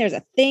zing. There's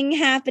a thing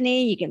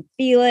happening. You can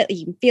feel it.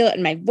 You can feel it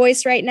in my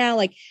voice right now.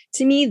 Like,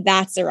 to me,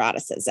 that's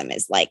eroticism,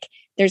 is like,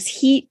 there's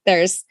heat,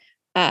 there's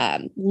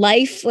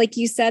life, like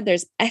you said,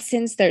 there's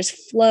essence, there's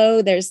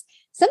flow, there's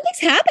something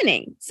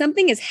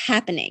is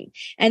happening,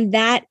 and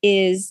that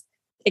is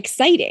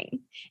exciting,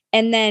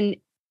 and then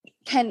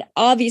can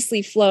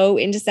obviously flow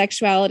into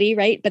sexuality,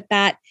 right? But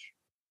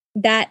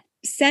that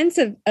sense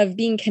of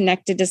being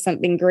connected to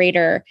something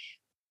greater,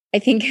 I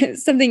think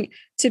something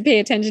to pay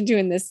attention to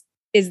in this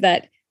is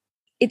that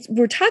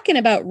we're talking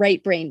about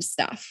right brain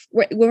stuff.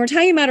 When we're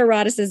talking about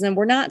eroticism,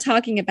 we're not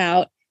talking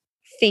about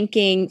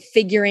thinking,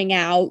 figuring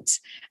out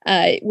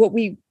what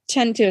we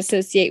tend to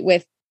associate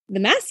with the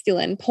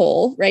masculine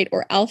pole, right?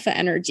 Or alpha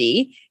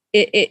energy,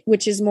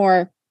 which is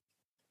more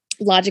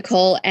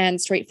logical and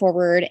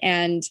straightforward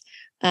and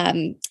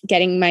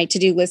getting my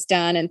to-do list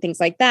done and things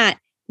like that.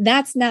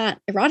 That's not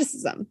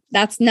eroticism.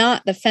 That's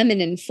not the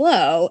feminine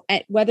flow.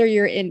 Whether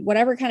you're in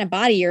whatever kind of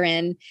body you're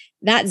in,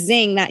 that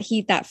zing, that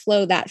heat, that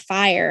flow, that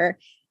fire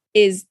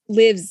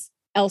lives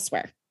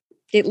elsewhere.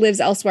 It lives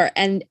elsewhere.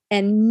 And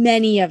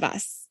many of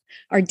us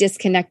are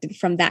disconnected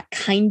from that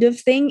kind of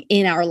thing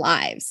in our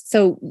lives.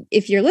 So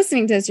if you're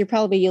listening to this, you're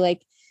probably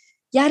like,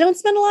 yeah, I don't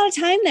spend a lot of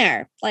time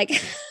there. Like, I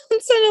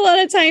don't spend a lot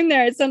of time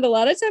there. I spend a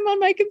lot of time on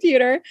my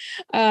computer.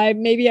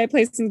 Maybe I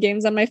play some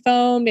games on my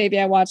phone. Maybe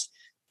I watch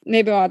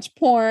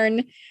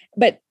porn,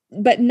 but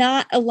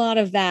not a lot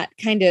of that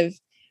kind of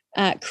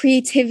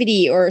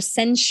creativity or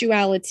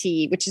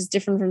sensuality, which is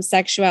different from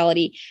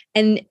sexuality.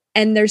 And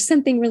there's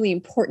something really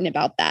important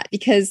about that,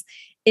 because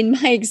in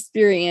my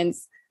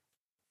experience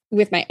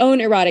with my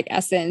own erotic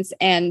essence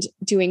and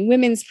doing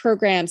women's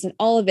programs and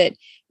all of it,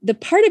 the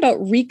part about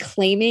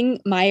reclaiming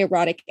my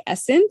erotic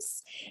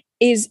essence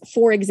is,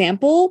 for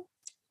example,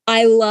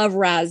 I love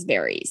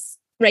raspberries,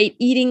 right?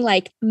 Eating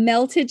like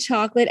melted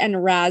chocolate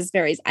and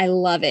raspberries. I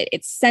love it.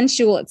 It's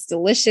sensual. It's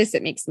delicious.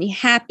 It makes me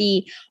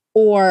happy.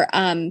 Or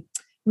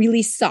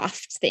really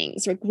soft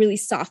things, like really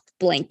soft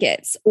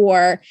blankets,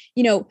 or,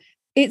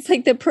 it's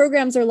like the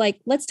programs are like,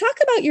 let's talk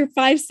about your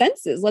five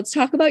senses. Let's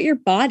talk about your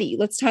body.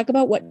 Let's talk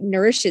about what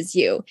nourishes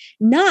you,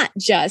 not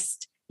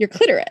just your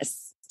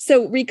clitoris.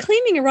 So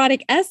reclaiming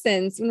erotic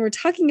essence, when we're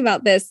talking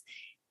about this,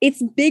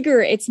 it's bigger,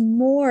 it's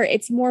more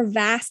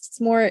vast,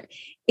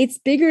 it's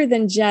bigger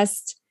than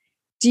just,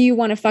 do you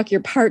want to fuck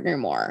your partner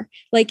more?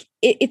 Like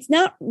it's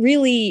not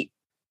really,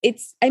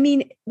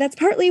 that's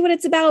partly what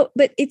it's about,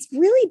 but it's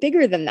really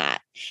bigger than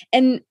that.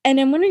 And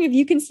I'm wondering if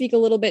you can speak a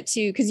little bit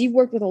to, because you've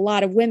worked with a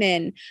lot of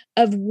women,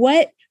 of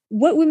what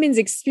women's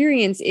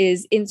experience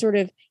is in sort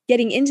of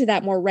getting into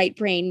that more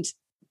right-brained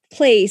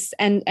place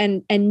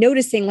and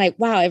noticing like,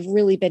 wow, I've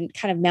really been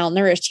kind of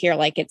malnourished here.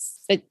 Like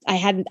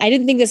I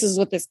didn't think this is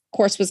what this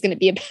course was going to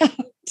be about.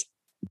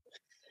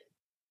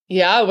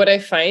 Yeah. What I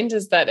find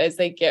is that as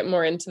they get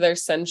more into their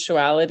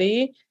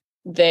sensuality,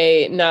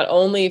 they not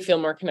only feel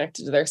more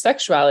connected to their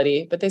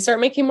sexuality, but they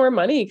start making more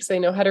money because they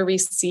know how to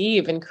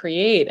receive and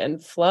create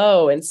and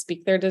flow and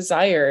speak their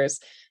desires.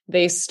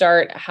 They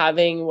start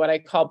having what I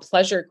call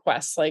pleasure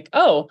quests, like,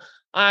 oh,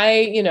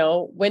 I,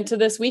 went to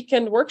this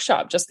weekend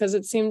workshop just because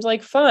it seemed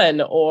like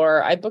fun,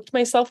 or I booked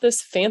myself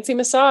this fancy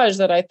massage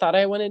that I thought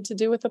I wanted to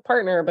do with a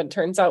partner, but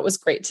turns out it was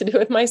great to do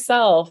with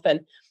myself.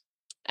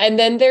 And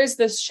then there's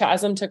this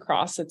chasm to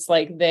cross. It's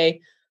like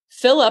they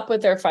fill up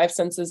with their five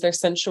senses, their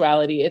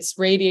sensuality. It's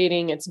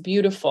radiating, it's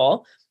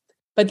beautiful,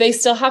 but they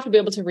still have to be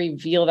able to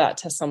reveal that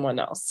to someone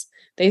else.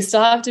 They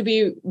still have to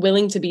be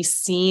willing to be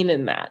seen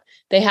in that.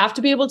 They have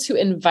to be able to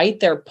invite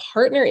their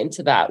partner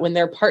into that when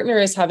their partner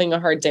is having a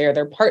hard day or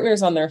their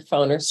partner's on their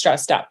phone or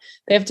stressed out.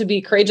 They have to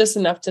be courageous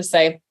enough to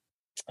say,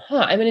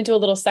 I'm going to do a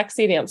little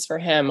sexy dance for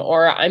him,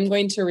 or I'm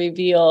going to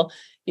reveal,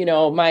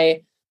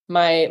 my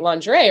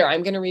lingerie, or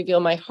I'm going to reveal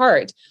my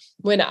heart.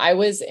 When I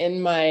was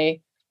in my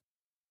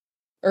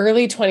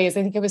early 20s,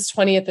 I think I was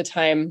 20 at the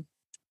time,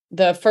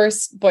 the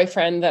first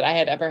boyfriend that I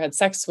had ever had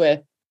sex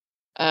with,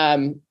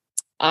 I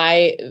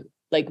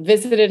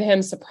visited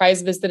him,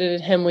 surprise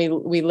visited him.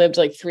 We lived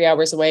like 3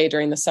 hours away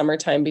during the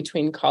summertime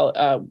between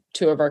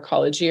two of our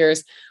college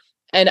years.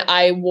 And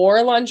I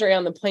wore lingerie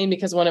on the plane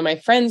because one of my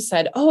friends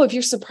said, oh, if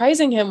you're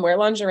surprising him, wear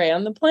lingerie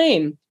on the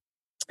plane.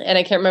 And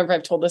I can't remember if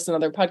I've told this in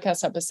other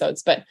podcast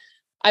episodes, but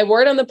I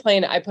wore it on the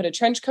plane. I put a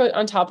trench coat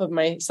on top of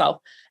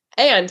myself.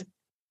 And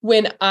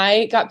when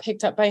I got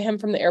picked up by him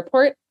from the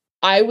airport,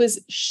 I was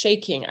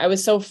shaking. I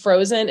was so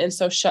frozen and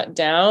so shut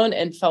down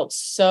and felt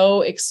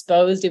so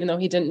exposed, even though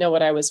he didn't know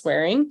what I was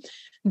wearing,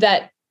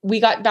 that we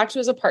got back to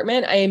his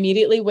apartment. I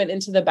immediately went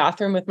into the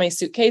bathroom with my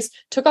suitcase,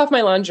 took off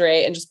my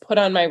lingerie, and just put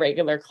on my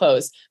regular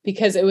clothes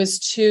because it was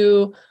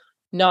too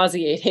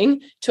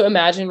nauseating to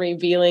imagine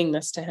revealing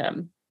this to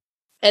him.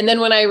 And then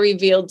when I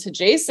revealed to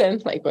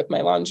Jason, like with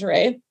my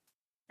lingerie,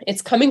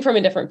 it's coming from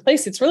a different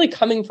place. It's really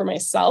coming from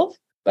myself,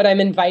 but I'm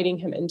inviting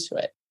him into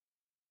it.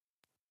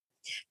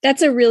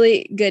 That's a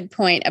really good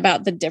point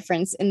about the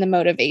difference in the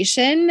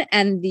motivation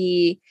and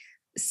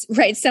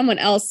right. Someone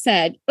else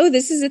said, oh,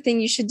 this is a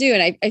thing you should do.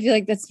 And I feel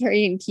like that's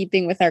very in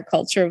keeping with our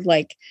culture of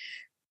like,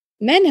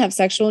 men have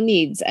sexual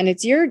needs and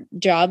it's your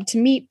job to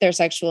meet their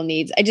sexual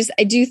needs.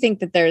 I do think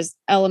that there's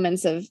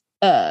elements of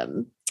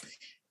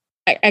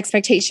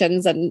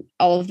expectations and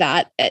all of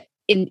that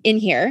in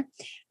here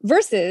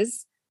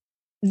versus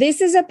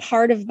this is a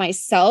part of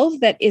myself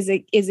that is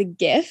a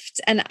gift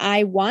and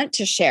I want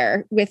to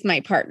share with my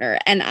partner.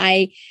 And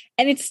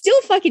it's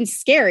still fucking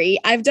scary.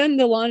 I've done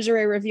the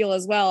lingerie reveal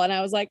as well. And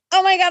I was like,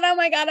 oh my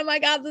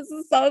God, this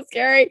is so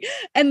scary.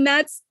 And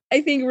that's,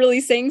 I think,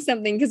 really saying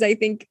something, because I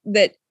think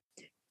that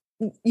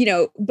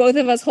both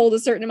of us hold a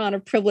certain amount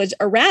of privilege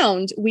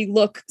around, we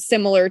look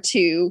similar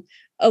to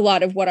a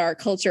lot of what our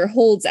culture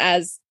holds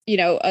as,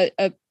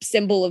 a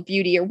symbol of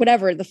beauty or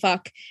whatever the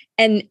fuck.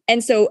 And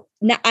so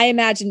now I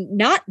imagine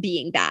not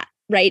being that.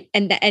 Right.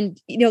 And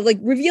like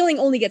revealing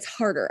only gets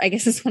harder, I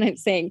guess is what I'm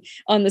saying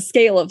on the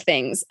scale of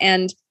things.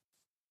 And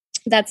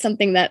that's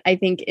something that I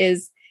think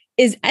is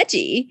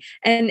edgy.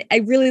 And I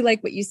really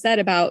like what you said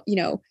about,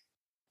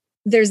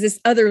 there's this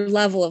other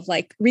level of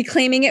like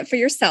reclaiming it for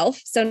yourself.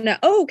 So now,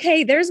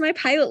 okay, there's my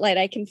pilot light.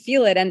 I can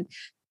feel it. And,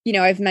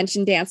 I've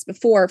mentioned dance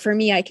before. For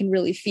me, I can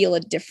really feel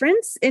a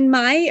difference in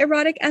my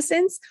erotic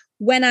essence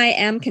when I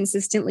am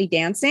consistently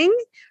dancing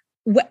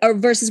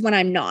versus when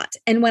I'm not.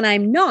 And when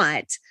I'm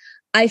not,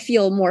 I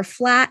feel more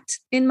flat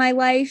in my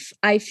life.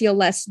 I feel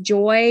less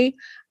joy.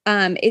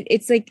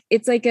 It's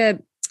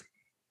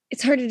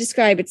hard to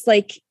describe. It's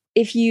like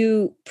if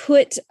you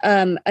put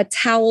a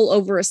towel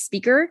over a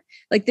speaker,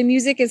 like the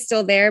music is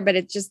still there, but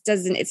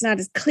it's not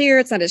as clear.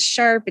 It's not as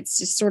sharp. It's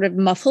just sort of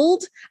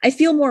muffled. I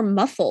feel more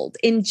muffled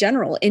in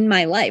general in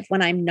my life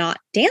when I'm not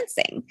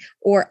dancing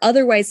or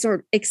otherwise sort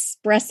of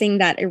expressing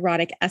that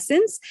erotic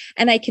essence.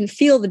 And I can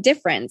feel the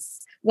difference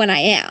when I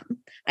am.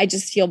 I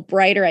just feel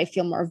brighter. I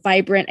feel more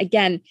vibrant.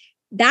 Again,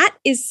 that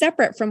is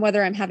separate from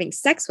whether I'm having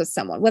sex with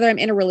someone, whether I'm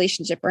in a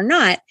relationship or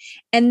not.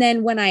 And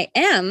then when I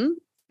am,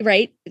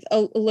 right,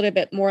 a little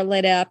bit more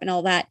lit up and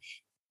all that,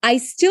 I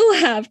still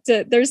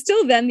there's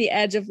still then the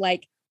edge of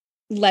like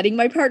letting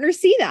my partner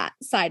see that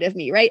side of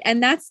me. Right.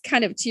 And that's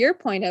kind of to your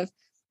point of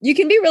you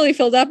can be really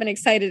filled up and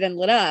excited and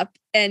lit up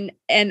and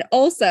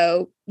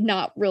also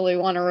not really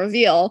want to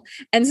reveal.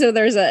 And so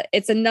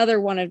it's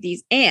another one of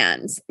these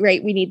ands,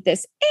 right? We need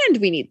this and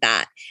we need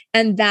that.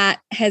 And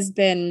that has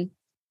been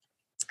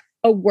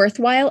a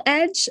worthwhile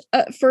edge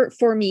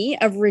for me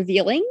of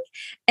revealing.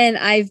 And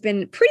I've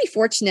been pretty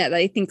fortunate.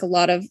 I think a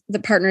lot of the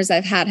partners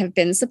I've had have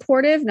been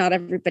supportive. Not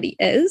everybody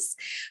is,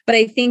 but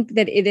I think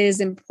that it is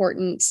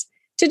important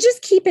to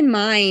just keep in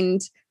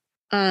mind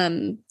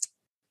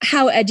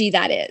how edgy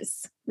that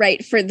is,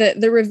 right? For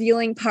the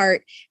revealing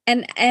part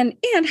and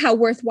how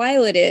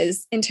worthwhile it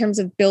is in terms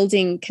of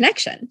building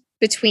connection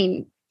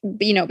between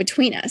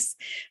us.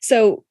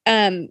 So,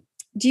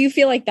 do you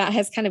feel like that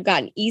has kind of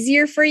gotten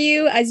easier for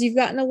you as you've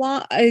gotten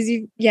along?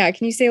 Can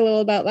you say a little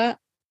about that?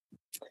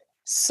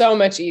 So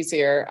much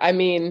easier. I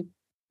mean,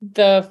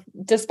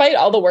 despite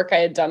all the work I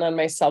had done on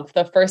myself,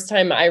 the first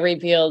time I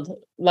revealed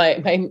my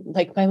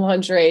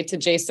lingerie to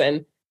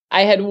Jason,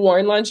 I had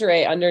worn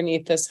lingerie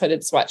underneath this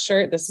hooded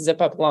sweatshirt, this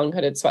zip up long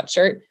hooded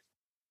sweatshirt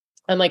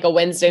on like a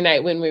Wednesday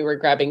night when we were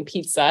grabbing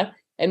pizza,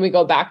 and we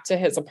go back to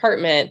his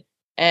apartment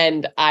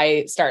and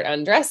I start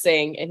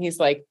undressing and he's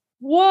like,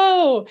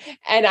 whoa.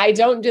 And I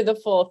don't do the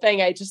full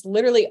thing. I just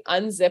literally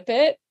unzip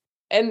it.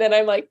 And then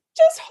I'm like,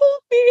 just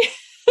hold me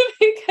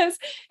because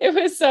it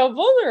was so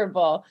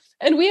vulnerable.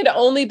 And we had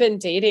only been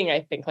dating,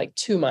 I think like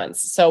 2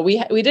 months. So we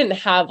didn't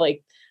have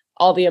like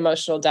all the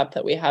emotional depth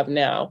that we have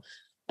now,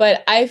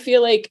 but I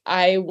feel like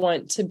I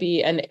want to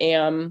be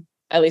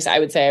at least I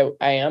would say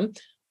I am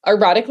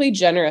erotically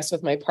generous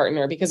with my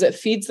partner because it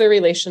feeds the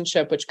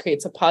relationship, which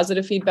creates a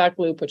positive feedback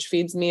loop, which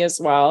feeds me as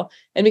well.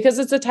 And because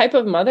it's a type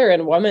of mother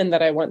and woman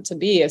that I want to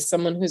be as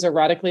someone who's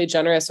erotically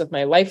generous with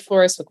my life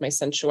force, with my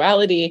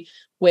sensuality,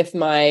 with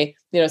my,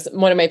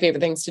 one of my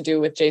favorite things to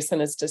do with Jason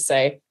is to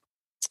say,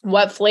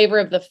 what flavor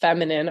of the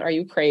feminine are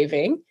you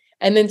craving?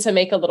 And then to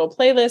make a little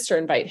playlist or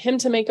invite him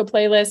to make a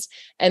playlist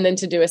and then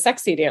to do a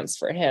sexy dance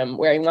for him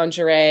wearing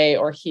lingerie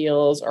or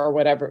heels or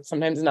whatever,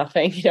 sometimes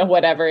nothing,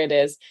 whatever it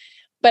is.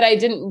 But I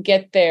didn't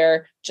get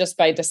there just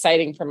by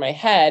deciding from my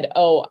head,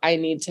 oh, I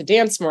need to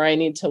dance more. I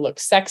need to look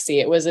sexy.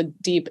 It was a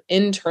deep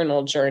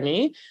internal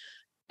journey.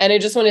 And I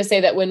just want to say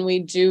that when we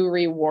do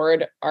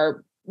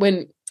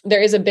when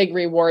there is a big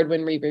reward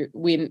when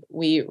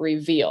we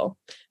reveal,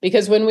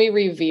 because when we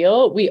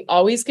reveal, we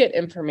always get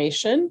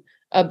information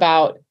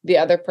about the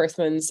other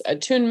person's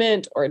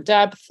attunement or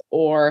depth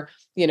or,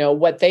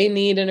 what they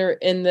need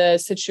in the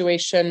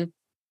situation.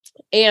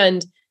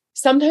 And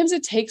sometimes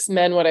it takes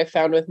men, what I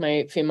found with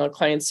my female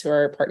clients who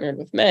are partnered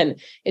with men,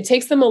 it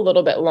takes them a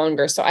little bit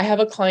longer. So I have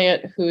a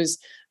client whose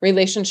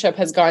relationship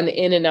has gone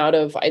in and out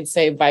of, I'd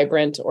say,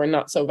 vibrant or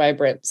not so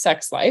vibrant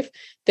sex life.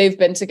 They've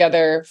been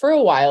together for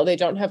a while. They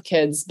don't have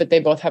kids, but they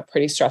both have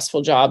pretty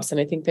stressful jobs. And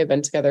I think they've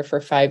been together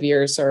for 5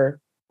 years or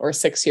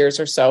 6 years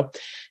or so.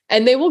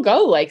 And they will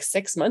go like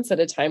 6 months at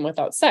a time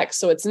without sex.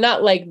 So it's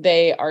not like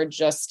they are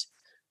just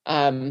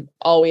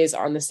always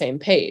on the same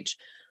page.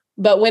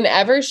 But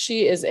whenever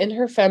she is in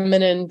her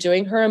feminine,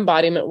 doing her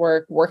embodiment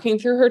work, working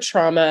through her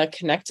trauma,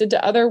 connected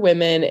to other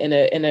women in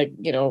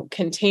a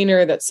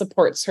container that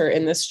supports her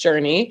in this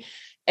journey,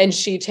 and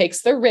she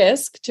takes the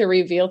risk to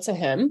reveal to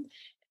him,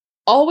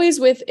 always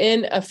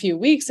within a few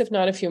weeks, if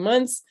not a few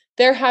months,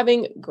 they're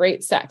having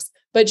great sex.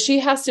 But she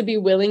has to be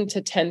willing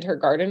to tend her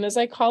garden, as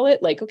I call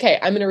it. Like, okay,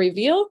 I'm going to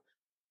reveal,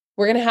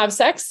 we're going to have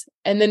sex,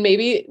 and then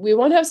maybe we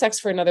won't have sex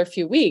for another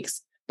few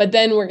weeks, but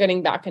then we're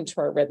getting back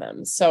into our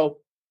rhythm. So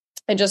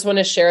I just want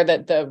to share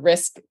that the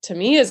risk to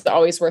me is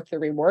always worth the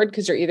reward,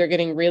 because you're either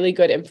getting really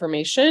good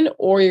information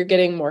or you're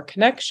getting more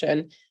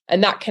connection.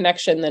 And that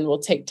connection then will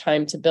take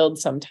time to build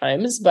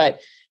sometimes,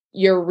 but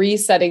you're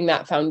resetting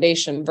that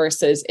foundation,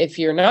 versus if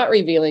you're not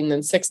revealing,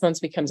 then 6 months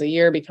becomes a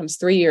year, becomes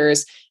 3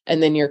 years.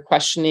 And then you're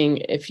questioning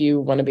if you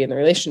want to be in the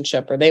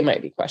relationship, or they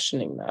might be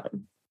questioning that.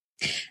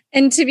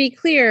 And to be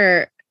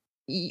clear,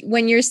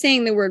 when you're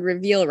saying the word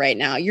reveal right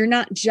now, you're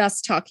not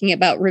just talking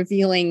about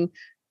revealing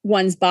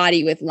one's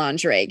body with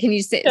lingerie. Can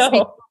you speak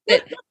of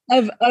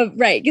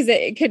right? Because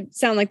it could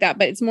sound like that,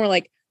 but it's more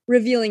like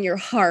revealing your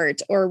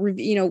heart, or what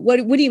do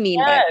you mean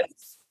by that?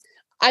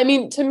 I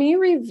mean, to me,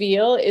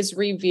 reveal is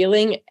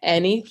revealing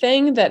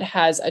anything that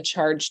has a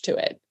charge to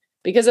it.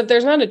 Because if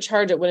there's not a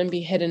charge, it wouldn't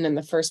be hidden in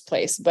the first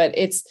place. But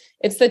it's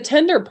the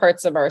tender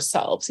parts of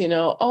ourselves,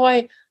 Oh,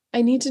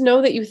 I need to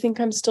know that you think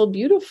I'm still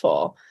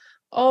beautiful.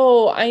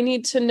 Oh, I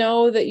need to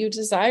know that you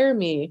desire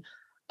me.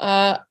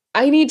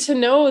 I need to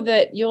know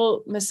that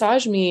you'll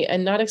massage me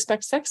and not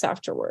expect sex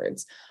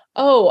afterwards.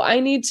 Oh, I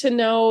need to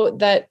know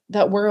that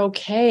we're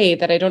okay,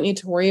 that I don't need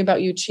to worry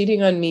about you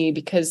cheating on me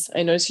because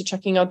I noticed you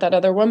checking out that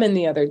other woman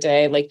the other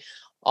day. Like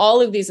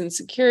all of these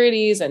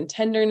insecurities and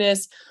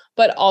tenderness,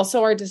 but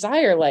also our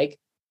desire, like,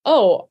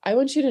 oh, I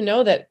want you to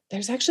know that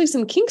there's actually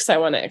some kinks I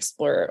want to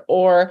explore,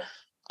 or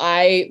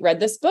I read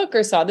this book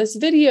or saw this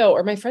video,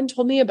 or my friend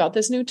told me about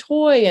this new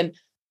toy and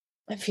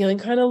I'm feeling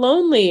kind of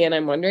lonely and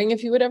I'm wondering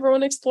if you would ever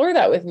want to explore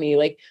that with me.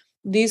 Like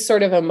these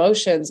sort of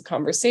emotions,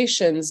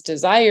 conversations,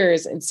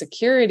 desires,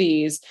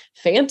 insecurities,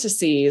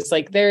 fantasies,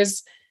 like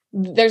there's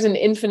an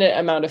infinite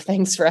amount of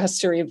things for us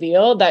to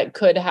reveal that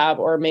could have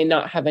or may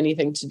not have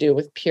anything to do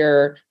with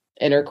pure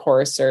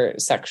intercourse or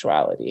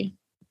sexuality.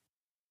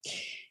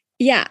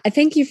 Yeah, I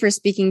thank you for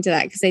speaking to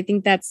that, because I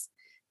think that's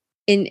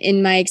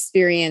in my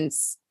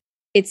experience,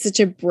 it's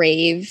such a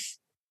brave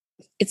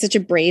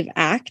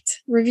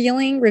act.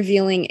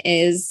 Revealing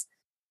is,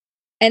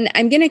 and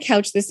I'm going to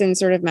couch this in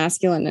sort of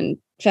masculine and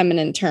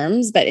feminine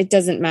terms, but it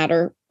doesn't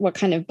matter what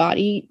kind of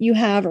body you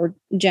have or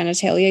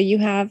genitalia you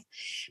have.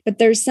 But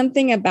there's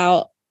something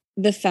about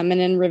the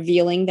feminine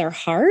revealing their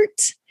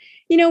heart.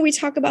 We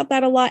talk about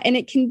that a lot, and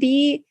it can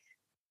be,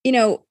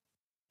 I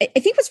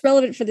think what's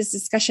relevant for this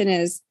discussion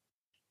is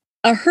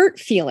a hurt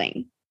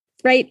feeling,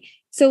 right?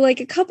 So like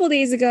a couple of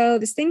days ago,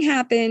 this thing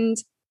happened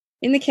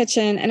in the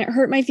kitchen and it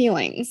hurt my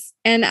feelings.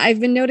 And I've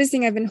been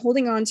noticing, I've been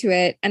holding on to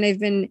it, and I've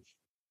been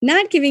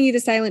not giving you the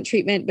silent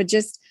treatment, but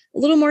just a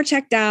little more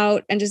checked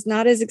out and just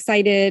not as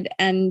excited.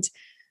 And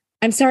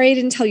I'm sorry I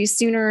didn't tell you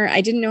sooner.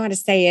 I didn't know how to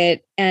say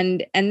it.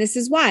 And this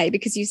is why,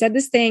 because you said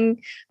this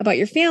thing about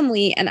your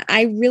family, and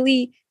I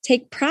really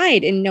take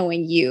pride in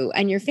knowing you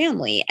and your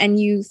family. And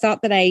you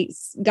thought that I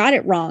got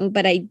it wrong,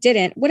 but I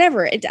didn't.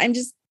 Whatever. I'm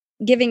just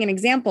giving an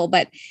example,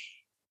 but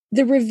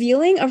the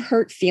revealing of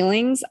hurt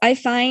feelings, I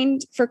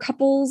find for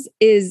couples,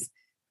 is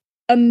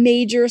a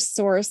major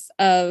source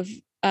of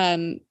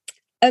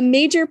a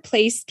major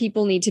place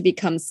people need to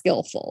become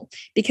skillful,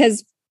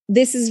 because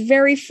this is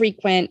very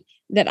frequent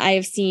that I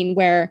have seen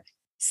where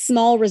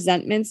small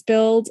resentments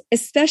build,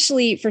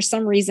 especially for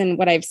some reason.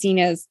 What I've seen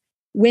is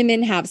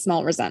women have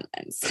small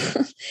resentments,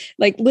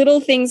 like little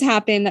things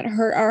happen that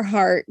hurt our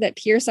heart, that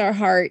pierce our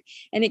heart.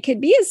 And it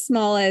could be as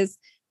small as,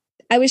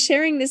 I was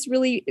sharing this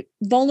really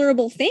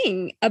vulnerable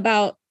thing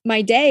about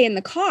my day in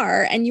the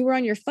car and you were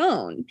on your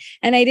phone,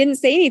 and I didn't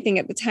say anything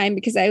at the time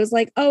because I was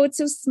like, oh, it's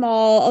so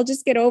small, I'll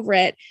just get over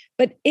it.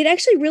 But it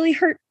actually really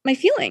hurt my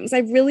feelings. I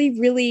really,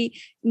 really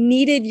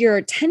needed your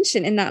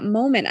attention in that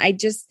moment. I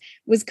just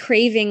was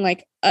craving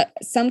like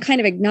some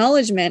kind of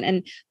acknowledgement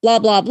and blah,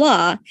 blah,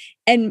 blah.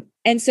 And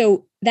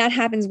so that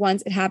happens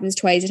once, it happens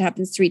twice, it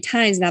happens 3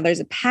 times. Now there's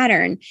a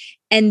pattern.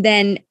 And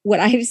then what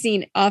I've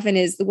seen often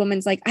is the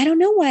woman's like, I don't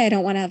know why I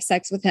don't want to have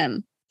sex with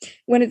him.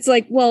 When it's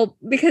like, well,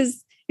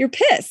 because you're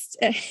pissed.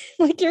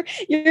 Like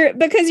you're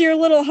because your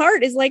little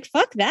heart is like,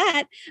 fuck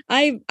that.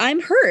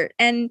 I'm hurt,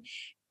 and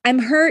I'm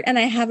hurt, and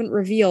I haven't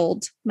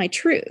revealed my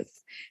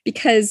truth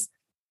because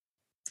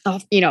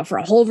of, for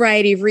a whole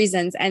variety of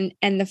reasons. And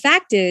the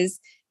fact is,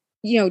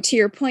 to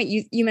your point,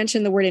 you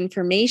mentioned the word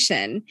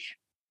information.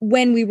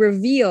 When we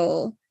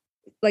reveal,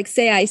 like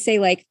I say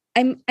like,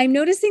 I'm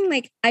noticing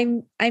like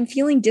I'm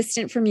feeling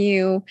distant from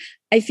you.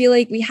 I feel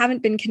like we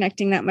haven't been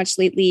connecting that much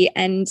lately.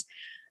 And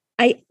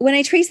when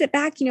I trace it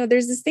back,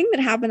 there's this thing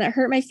that happened that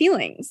hurt my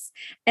feelings,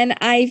 and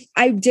I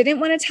didn't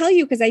want to tell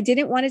you because I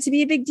didn't want it to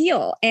be a big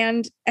deal.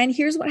 And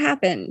here's what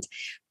happened.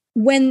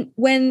 When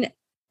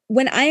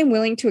I am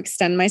willing to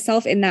extend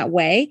myself in that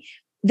way,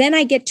 then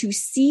I get to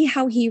see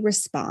how he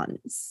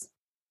responds.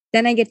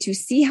 That's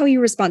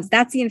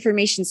the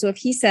information. So if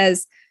he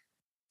says,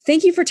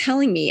 thank you for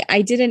telling me,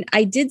 I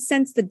did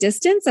sense the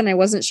distance and I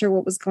wasn't sure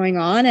what was going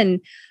on.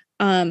 And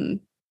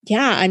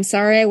I'm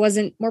sorry I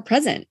wasn't more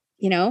present.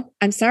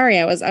 I'm sorry.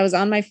 I was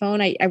on my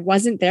phone. I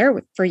wasn't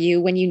there for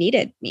you when you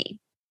needed me.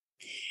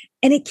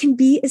 And it can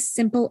be as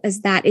simple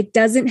as that. It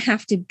doesn't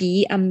have to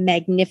be a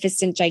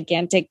magnificent,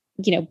 gigantic,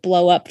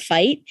 blow up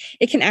fight.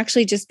 It can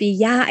actually just be,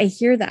 yeah, I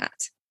hear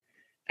that.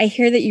 I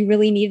hear that you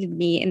really needed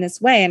me in this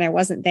way and I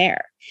wasn't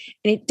there.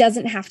 And it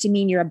doesn't have to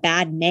mean you're a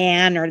bad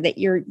man or that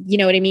you're, you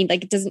know what I mean?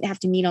 Like, it doesn't have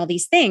to mean all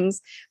these things.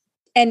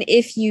 And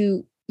if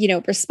you,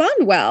 respond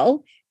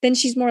well, then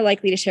she's more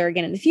likely to share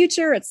again in the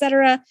future, et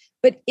cetera.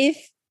 But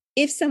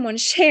if someone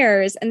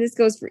shares, and this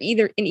goes for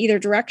either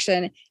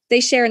direction,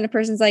 they share and the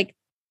person's like,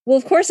 well,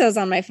 of course I was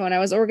on my phone. I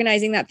was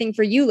organizing that thing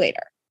for you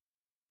later.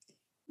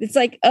 It's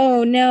like,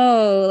 oh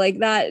no, like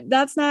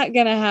that's not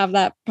going to have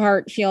that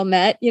part feel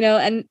met,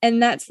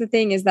 and that's the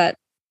thing, is that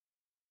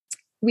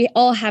we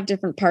all have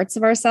different parts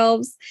of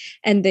ourselves,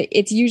 and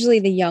it's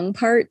usually the young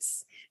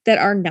parts that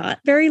are not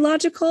very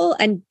logical,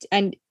 and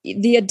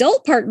the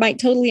adult part might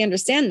totally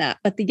understand that,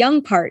 but the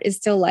young part is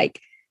still like,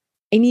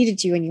 I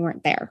needed you and you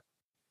weren't there.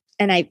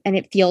 And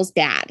it feels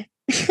bad.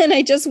 And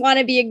I just want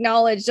to be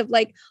acknowledged of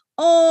like,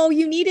 oh,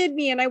 you needed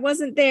me and I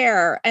wasn't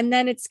there. And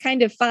then it's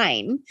kind of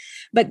fine.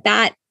 But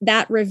that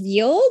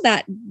reveal,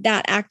 that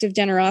act of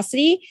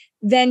generosity,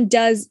 then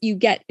you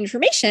get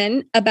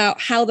information about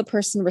how the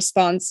person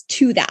responds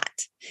to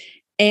that.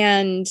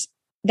 And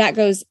that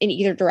goes in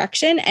either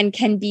direction and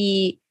can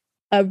be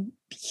a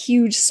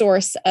huge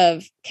source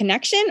of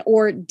connection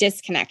or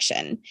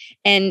disconnection.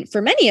 And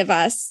for many of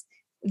us,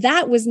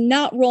 that was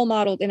not role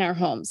modeled in our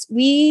homes.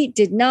 We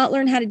did not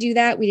learn how to do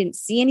that. We didn't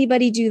see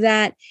anybody do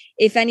that.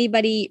 If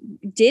anybody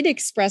did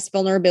express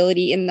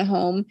vulnerability in the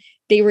home,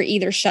 they were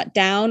either shut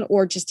down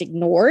or just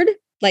ignored.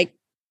 Like,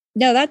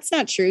 no, that's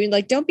not true.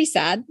 Like, don't be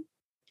sad,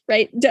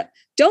 right?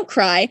 Don't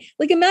cry.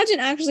 Like, imagine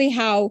actually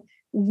how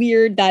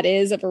weird that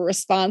is of a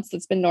response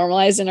that's been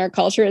normalized in our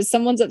culture. As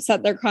someone's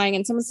upset, they're crying,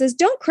 and someone says,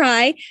 don't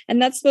cry.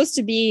 And that's supposed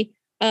to be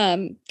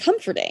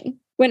comforting,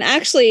 when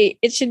actually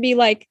it should be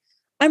like,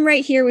 I'm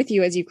right here with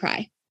you as you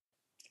cry.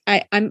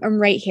 I'm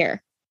right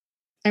here.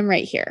 I'm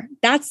right here.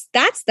 That's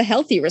the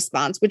healthy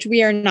response, which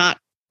we are not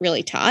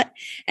really taught.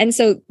 And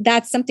so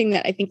that's something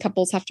that I think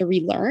couples have to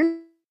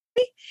relearn,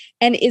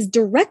 and is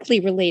directly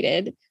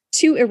related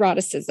to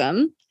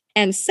eroticism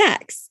and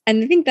sex.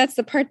 And I think that's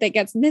the part that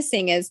gets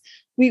missing, is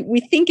we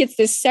think it's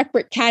this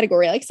separate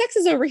category. Like, sex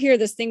is over here.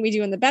 This thing we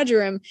do in the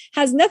bedroom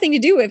has nothing to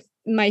do with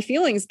my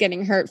feelings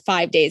getting hurt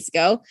 5 days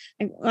ago.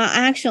 Well,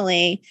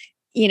 actually,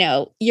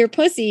 your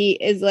pussy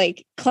is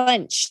like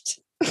clenched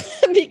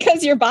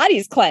because your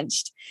body's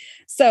clenched.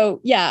 So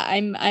yeah,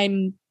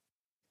 I'm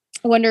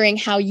wondering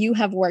how you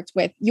have worked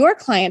with your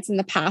clients in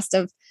the past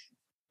of,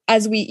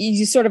 as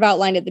you sort of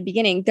outlined at the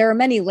beginning, there are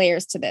many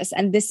layers to this,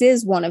 and this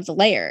is one of the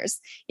layers.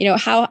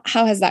 How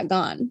has that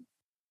gone?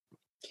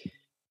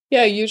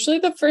 Yeah, usually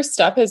the first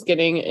step is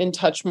getting in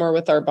touch more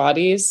with our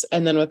bodies,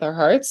 and then with our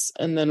hearts,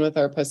 and then with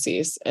our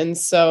pussies. And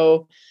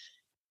so,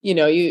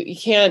 you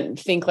can't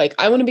think like,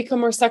 I want to become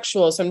more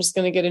sexual, so I'm just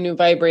going to get a new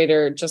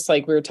vibrator, just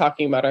like we were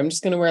talking about, or I'm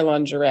just going to wear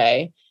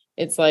lingerie.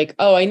 It's like,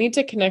 oh, I need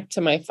to connect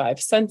to my 5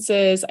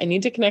 senses. I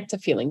need to connect to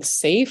feeling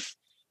safe.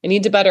 I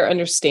need to better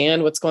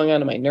understand what's going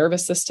on in my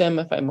nervous system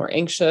if I'm more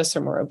anxious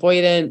or more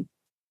avoidant.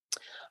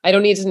 I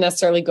don't need to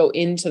necessarily go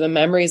into the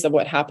memories of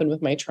what happened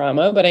with my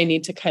trauma, but I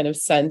need to kind of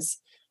sense,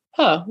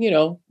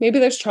 maybe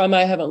there's trauma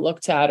I haven't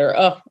looked at, or,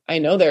 oh, I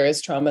know there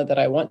is trauma that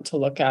I want to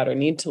look at or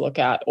need to look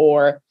at,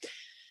 or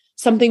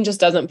something just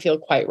doesn't feel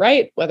quite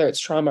right, whether it's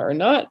trauma or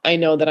not. I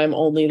know that I'm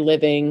only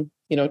living,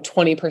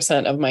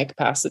 20% of my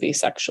capacity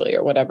sexually,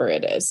 or whatever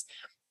it is.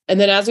 And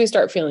then as we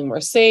start feeling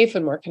more safe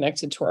and more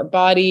connected to our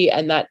body,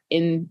 and that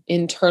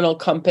internal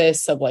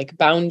compass of like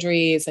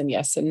boundaries and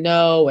yes and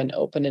no and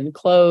open and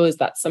close,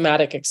 that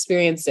somatic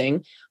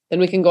experiencing, then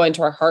we can go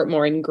into our heart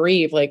more and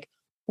grieve like,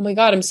 oh my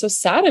God, I'm so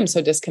sad. I'm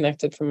so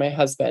disconnected from my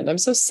husband. I'm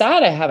so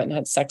sad I haven't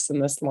had sex in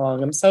this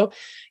long. I'm so,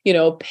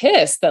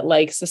 pissed that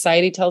like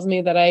society tells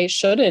me that I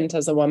shouldn't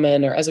as a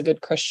woman or as a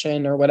good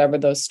Christian or whatever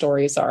those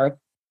stories are.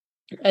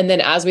 And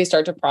then as we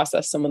start to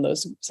process some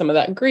of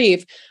that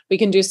grief, we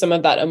can do some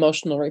of that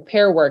emotional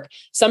repair work,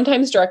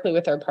 sometimes directly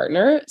with our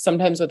partner,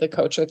 sometimes with a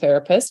coach or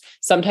therapist,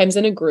 sometimes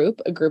in a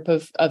group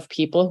of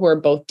people who are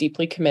both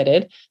deeply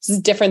committed. This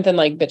is different than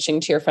like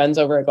bitching to your friends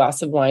over a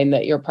glass of wine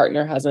that your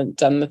partner hasn't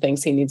done the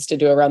things he needs to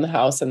do around the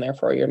house and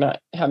therefore you're not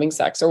having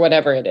sex or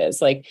whatever it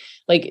is, like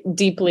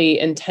deeply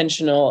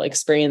intentional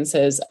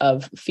experiences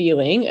of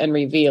feeling and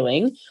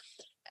revealing.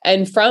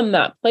 And from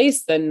that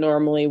place, then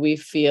normally we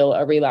feel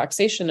a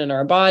relaxation in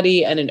our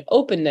body and an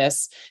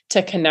openness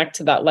to connect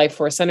to that life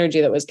force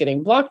energy that was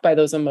getting blocked by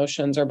those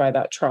emotions or by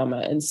that trauma.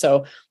 And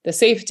so the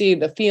safety,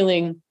 the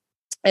feeling,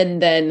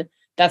 and then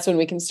that's when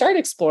we can start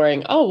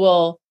exploring, oh,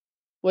 well,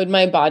 would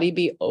my body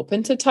be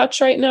open to touch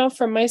right now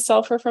from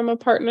myself or from a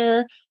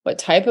partner? What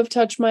type of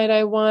touch might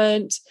I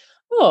want?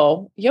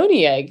 Oh,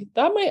 yoni egg,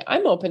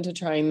 I'm open to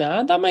trying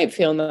that. That might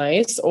feel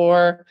nice.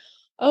 Or,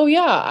 oh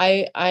yeah,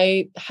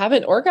 I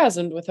haven't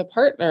orgasmed with a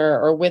partner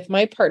or with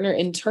my partner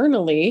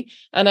internally,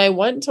 and I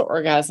want to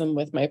orgasm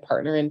with my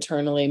partner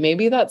internally.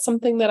 Maybe that's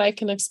something that I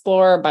can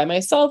explore by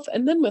myself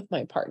and then with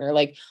my partner.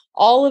 Like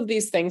all of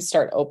these things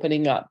start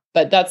opening up.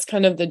 But that's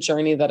kind of the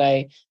journey that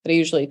I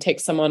usually take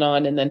someone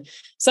on. And then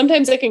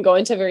sometimes I can go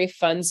into very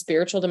fun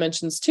spiritual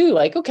dimensions too.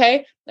 Like,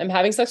 okay, I'm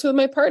having sex with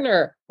my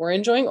partner. We're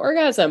enjoying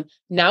orgasm.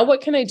 Now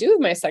what can I do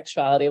with my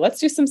sexuality? Let's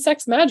do some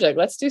sex magic.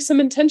 Let's do some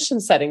intention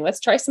setting. Let's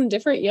try some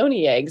different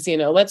yoni eggs.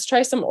 Let's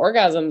try some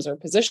orgasms or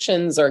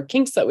positions or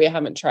kinks that we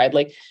haven't tried.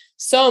 Like,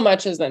 so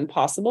much is then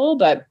possible,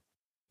 but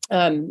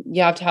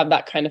you have to have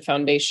that kind of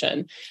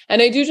foundation.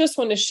 And I do just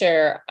want to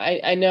share,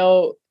 I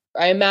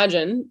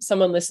imagine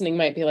someone listening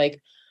might be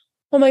like,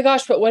 oh my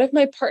gosh, but what if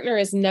my partner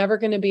is never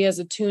going to be as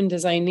attuned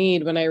as I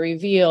need when I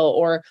reveal?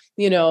 Or,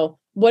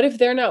 what if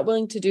they're not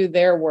willing to do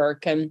their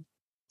work? And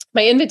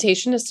my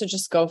invitation is to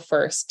just go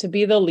first, to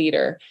be the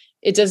leader.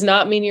 It does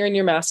not mean you're in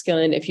your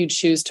masculine if you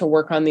choose to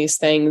work on these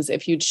things,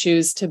 if you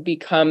choose to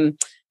become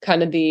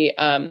kind of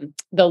the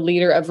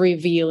leader of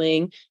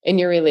revealing in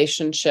your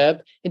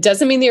relationship. It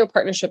doesn't mean that your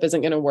partnership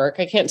isn't going to work.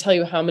 I can't tell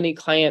you how many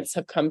clients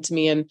have come to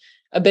me in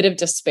a bit of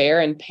despair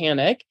and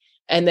panic.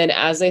 And then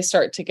as they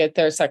start to get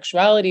their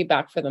sexuality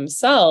back for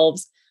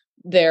themselves,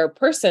 their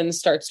person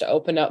starts to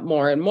open up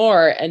more and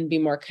more and be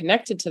more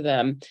connected to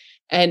them.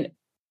 And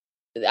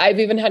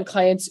I've even had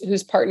clients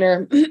whose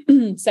partner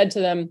said to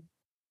them,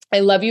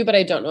 I love you, but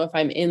I don't know if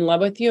I'm in love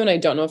with you. And I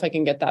don't know if I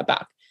can get that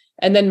back.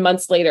 And then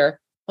months later,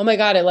 oh my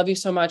God, I love you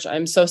so much.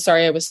 I'm so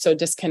sorry. I was so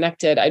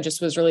disconnected. I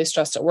just was really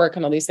stressed at work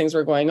and all these things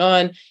were going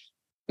on.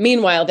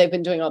 Meanwhile, they've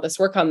been doing all this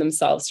work on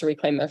themselves to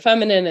reclaim their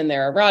feminine and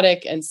their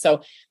erotic. And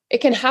so it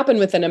can happen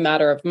within a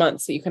matter of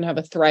months. So you can have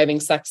a thriving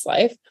sex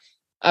life.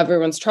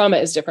 Everyone's trauma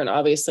is different,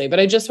 obviously, but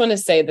I just want to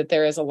say that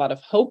there is a lot of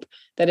hope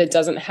that it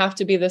doesn't have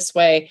to be this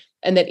way.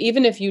 And that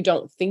even if you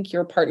don't think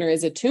your partner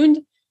is attuned,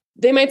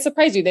 they might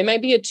surprise you. They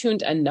might be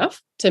attuned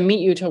enough to meet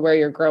you to where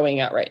you're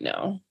growing at right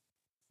now.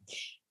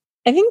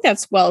 I think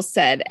that's well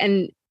said.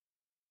 And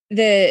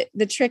the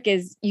trick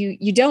is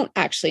you don't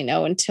actually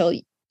know until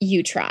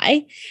you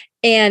try.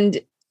 And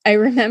I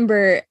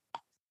remember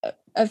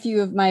a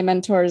few of my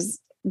mentors,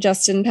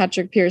 Justin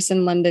Patrick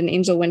Pearson, London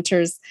Angel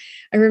Winters.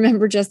 I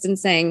remember Justin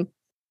saying,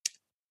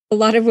 a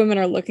lot of women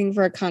are looking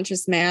for a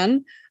conscious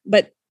man,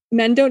 but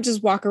men don't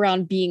just walk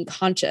around being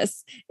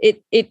conscious.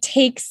 It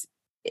takes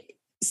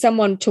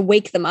someone to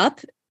wake them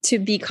up to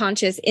be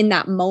conscious in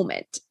that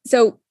moment.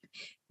 So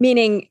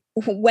meaning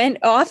when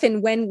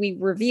we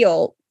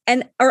reveal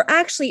and are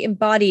actually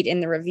embodied in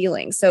the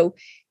revealing. So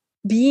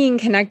being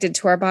connected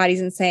to our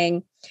bodies and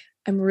saying,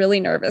 I'm really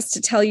nervous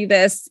to tell you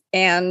this.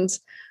 And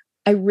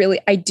I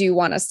do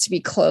want us to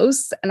be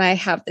close. And I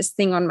have this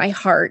thing on my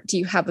heart. Do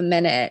you have a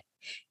minute?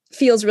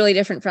 Feels really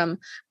different from,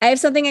 I have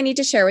something I need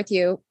to share with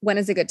you. When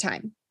is a good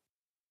time?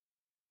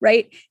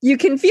 Right? You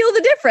can feel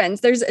the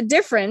difference. There's a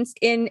difference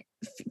in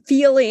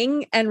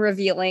feeling and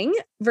revealing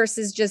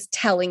versus just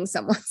telling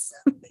someone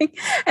something.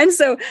 And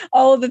so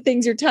all of the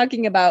things you're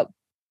talking about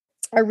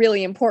are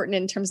really important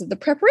in terms of the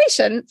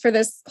preparation for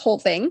this whole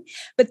thing.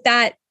 But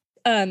that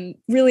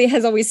really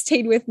has always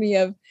stayed with me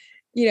of,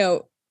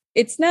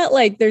 it's not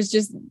like there's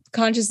just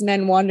conscious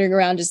men wandering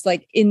around just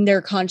like in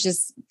their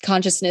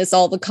consciousness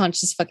all the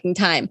conscious fucking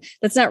time.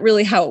 That's not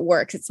really how it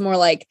works. It's more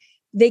like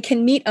they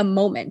can meet a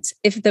moment.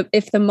 If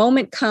the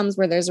moment comes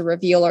where there's a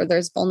reveal or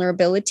there's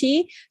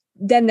vulnerability,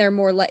 then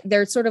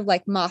they're sort of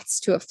like moths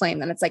to a flame.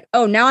 Then it's like,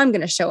 oh, now I'm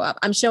going to show up.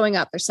 I'm showing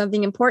up. There's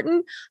something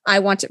important I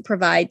want to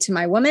provide to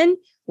my woman.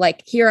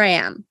 Like, here I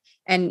am.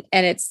 And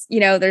it's,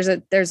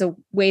 there's a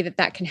way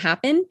that can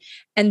happen.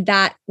 And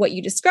that what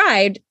you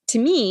described to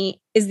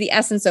me is the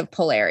essence of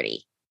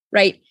polarity,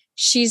 right?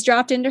 She's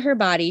dropped into her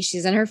body.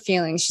 She's in her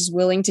feelings. She's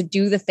willing to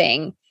do the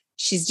thing.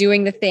 She's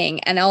doing the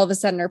thing. And all of a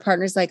sudden her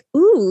partner's like,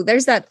 ooh,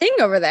 there's that thing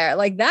over there.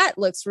 Like, that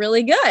looks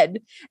really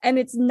good. And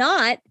it's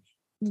not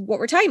what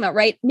we're talking about,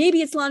 right?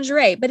 Maybe it's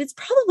lingerie, but it's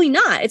probably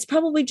not. It's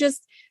probably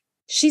just,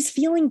 she's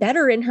feeling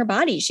better in her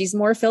body. She's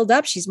more filled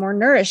up. She's more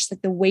nourished.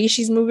 Like, the way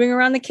she's moving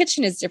around the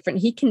kitchen is different.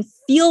 He can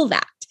feel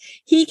that.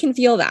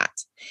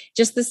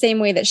 Just the same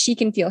way that she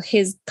can feel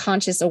his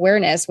conscious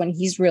awareness when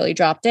he's really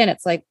dropped in.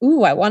 It's like,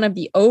 ooh, I want to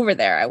be over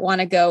there. I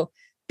want to go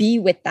be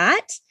with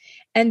that.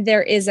 And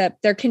there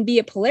can be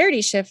a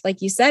polarity shift,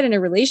 like you said, in a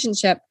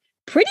relationship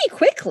pretty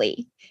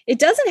quickly. It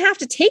doesn't have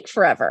to take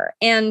forever.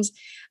 And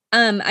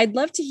I'd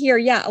love to hear,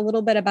 a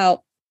little bit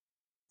about,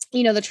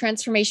 the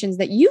transformations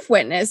that you've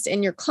witnessed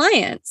in your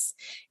clients.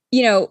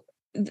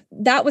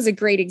 That was a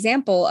great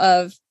example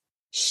of,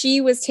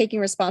 she was taking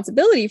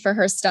responsibility for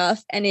her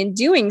stuff. And in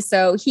doing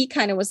so, he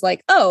kind of was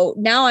like, oh,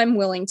 now I'm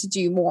willing to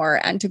do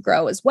more and to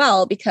grow as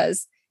well,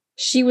 because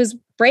she was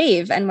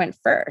brave and went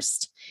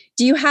first.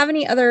 Do you have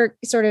any other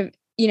sort of,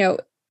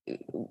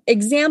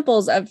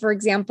 examples of, for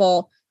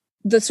example,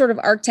 the sort of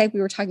archetype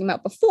we were talking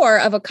about before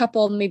of a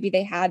couple, maybe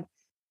they had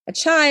a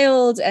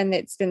child and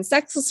it's been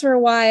sexless for a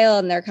while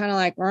and they're kind of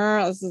like,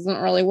 this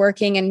isn't really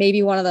working. And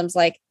maybe one of them's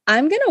like,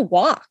 I'm going to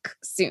walk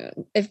soon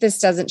if this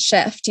doesn't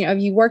shift.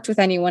 Have you worked with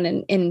anyone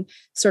in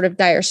sort of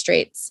dire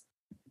straits?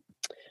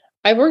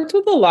 I've worked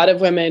with a lot of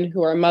women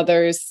who are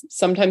mothers,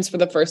 sometimes for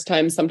the first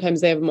time,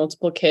 sometimes they have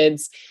multiple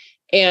kids.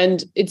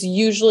 And it's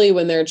usually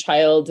when their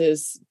child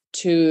is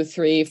 2,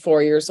 3,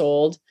 4 years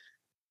old.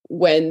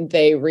 when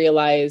they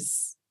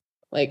realize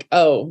like,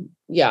 oh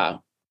yeah,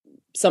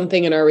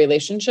 something in our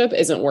relationship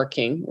isn't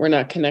working. We're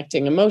not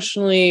connecting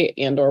emotionally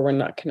or we're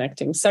not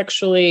connecting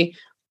sexually.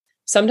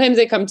 Sometimes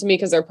they come to me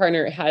because their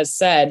partner has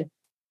said,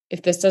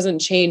 if this doesn't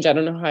change, I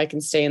don't know how I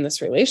can stay in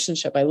this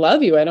relationship. I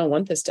love you. I don't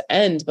want this to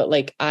end, but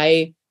like,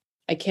 I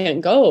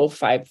can't go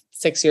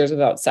 5-6 years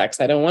without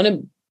sex. I don't want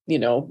to,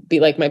 be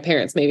like my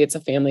parents. Maybe it's a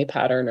family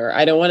pattern, or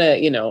I don't want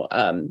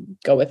to,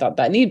 go without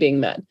that need being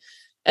met.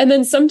 And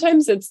then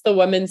sometimes it's the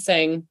woman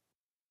saying,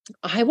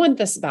 I want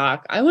this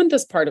back. I want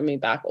this part of me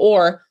back.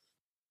 Or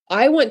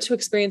I want to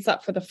experience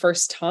that for the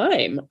first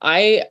time.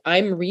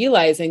 I'm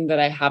realizing that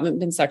I haven't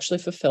been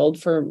sexually fulfilled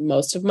for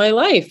most of my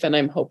life. And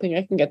I'm hoping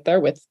I can get there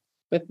with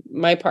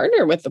my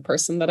partner, with the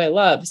person that I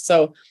love.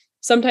 So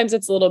sometimes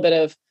it's a little bit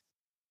of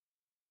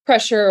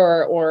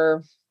pressure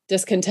or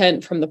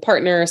discontent from the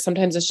partner.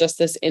 Sometimes it's just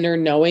this inner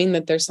knowing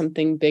that there's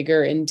something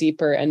bigger and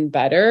deeper and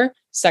better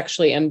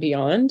sexually and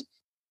beyond.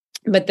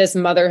 But this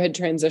motherhood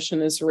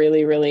transition is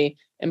really, really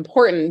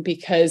important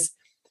because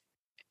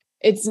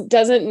it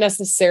doesn't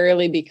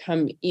necessarily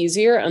become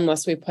easier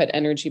unless we put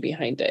energy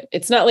behind it.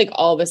 It's not like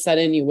all of a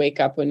sudden you wake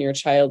up when your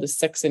child is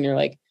 6 and you're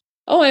like,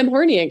 oh, I'm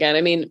horny again.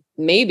 I mean,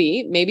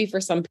 maybe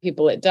for some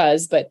people it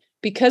does, but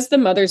because the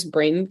mother's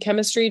brain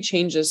chemistry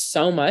changes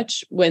so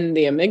much when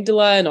the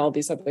amygdala and all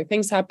these other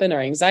things happen,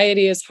 our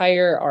anxiety is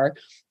higher,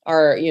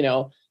 our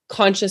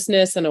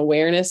consciousness and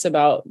awareness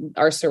about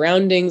our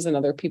surroundings and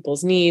other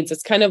people's needs.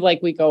 It's kind of like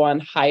we go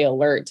on high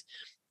alert.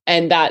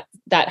 And that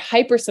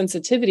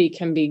hypersensitivity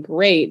can be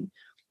great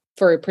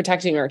for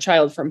protecting our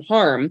child from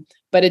harm,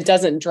 but it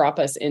doesn't drop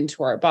us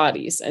into our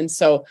bodies. And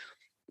so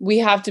we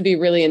have to be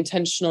really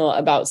intentional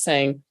about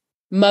saying,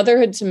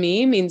 motherhood to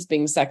me means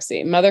being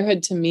sexy.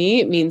 Motherhood to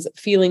me means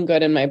feeling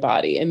good in my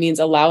body. It means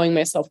allowing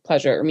myself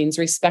pleasure. It means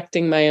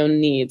respecting my own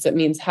needs. It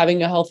means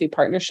having a healthy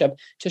partnership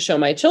to show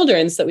my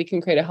children so that we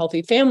can create a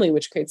healthy family,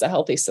 which creates a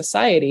healthy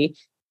society,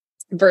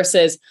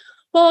 versus,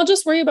 well, I'll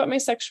just worry about my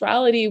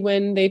sexuality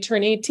when they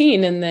turn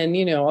 18. And then,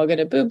 I'll get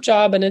a boob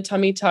job and a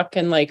tummy tuck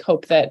and like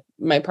hope that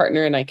my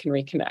partner and I can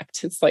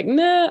reconnect. It's like,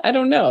 nah, I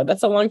don't know.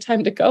 That's a long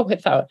time to go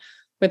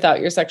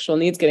without your sexual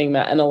needs getting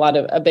met, and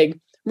a big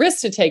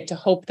risk to take to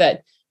hope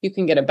that you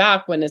can get it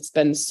back when it's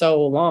been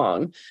so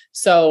long.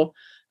 So,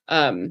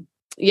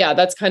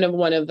 that's kind of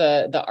one of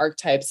the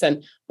archetypes.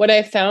 And what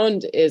I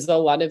found is a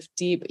lot of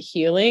deep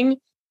healing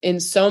in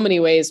so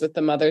many ways with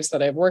the mothers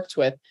that I've worked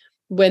with,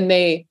 when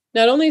they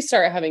not only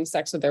start having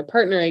sex with their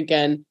partner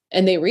again,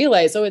 and they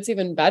realize, oh, it's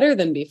even better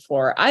than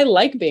before. I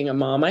like being a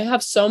mom. I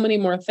have so many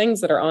more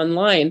things that are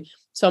online,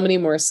 so many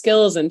more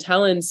skills and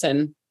talents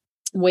and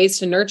ways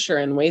to nurture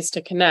and ways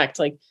to connect.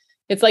 Like,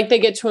 it's like they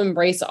get to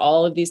embrace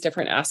all of these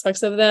different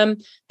aspects of them,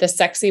 the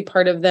sexy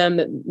part of them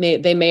that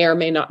they may or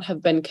may not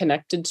have been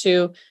connected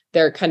to,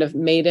 their kind of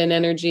maiden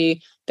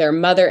energy, their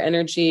mother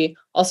energy,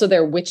 also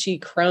their witchy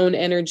crone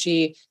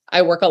energy.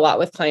 I work a lot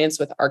with clients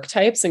with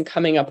archetypes and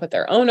coming up with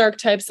their own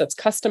archetypes that's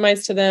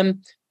customized to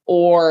them,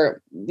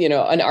 or,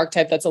 an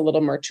archetype that's a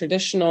little more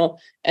traditional.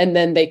 And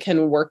then they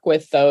can work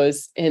with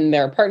those in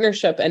their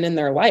partnership and in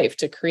their life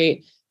to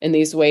create in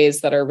these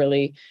ways that are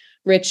really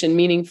rich and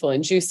meaningful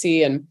and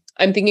juicy. And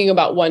I'm thinking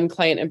about one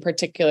client in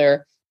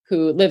particular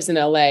who lives in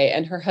LA,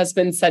 and her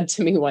husband said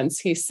to me once,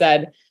 he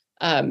said,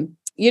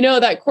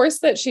 that course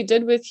that she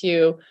did with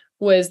you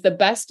was the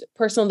best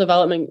personal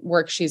development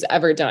work she's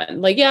ever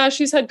done. Like, yeah,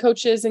 she's had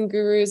coaches and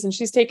gurus and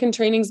she's taken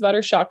trainings about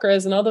her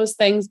chakras and all those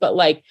things. But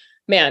like,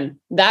 man,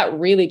 that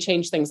really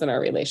changed things in our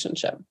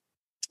relationship.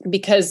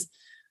 Because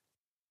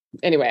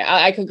anyway,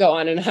 I could go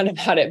on and on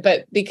about it,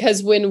 but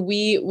because when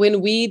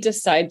we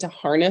decide to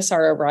harness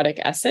our erotic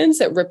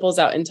essence, it ripples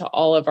out into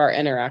all of our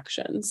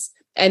interactions.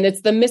 And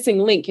it's the missing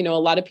link. A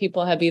lot of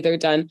people have either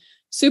done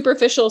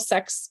superficial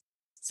sex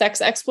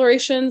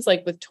explorations,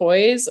 like with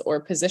toys or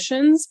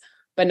positions,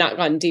 but not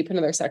gone deep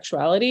into their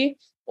sexuality,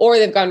 or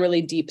they've gone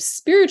really deep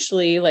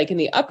spiritually, like in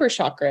the upper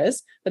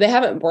chakras, but they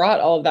haven't brought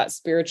all of that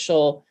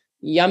spiritual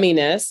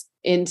yumminess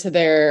into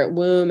their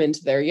womb,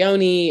 into their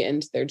yoni,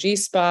 into their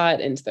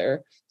G-spot, into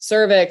their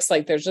cervix.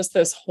 Like, there's just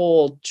this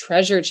whole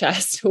treasure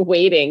chest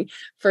waiting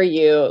for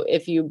you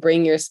if you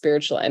bring your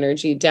spiritual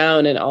energy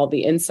down and all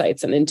the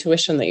insights and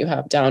intuition that you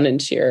have down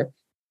into your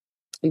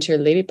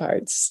lady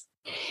parts.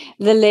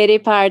 The lady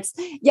parts.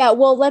 Yeah.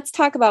 Well, let's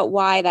talk about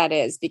why that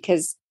is,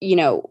 because,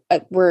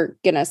 we're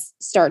going to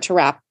start to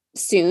wrap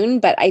soon,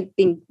 but I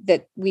think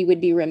that we would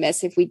be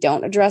remiss if we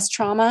don't address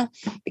trauma,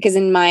 because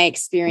in my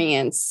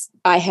experience,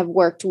 I have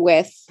worked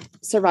with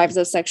survivors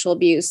of sexual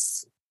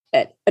abuse,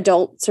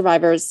 adult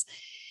survivors,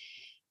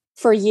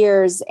 for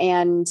years.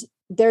 And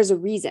there's a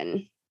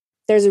reason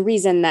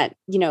that,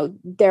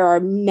 there are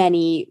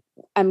many,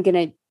 I'm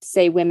going to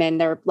say women,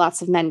 there are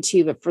lots of men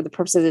too, but for the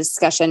purpose of the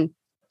discussion,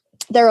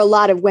 there are a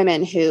lot of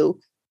women who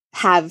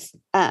have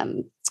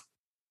gone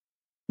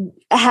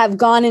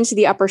into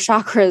the upper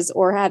chakras,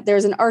 or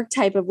there's an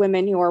archetype of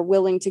women who are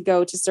willing to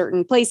go to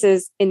certain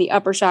places in the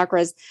upper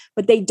chakras,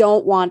 but they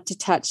don't want to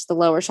touch the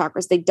lower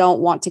chakras. They don't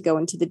want to go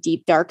into the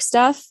deep, dark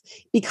stuff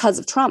because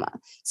of trauma.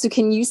 So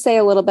can you say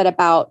a little bit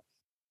about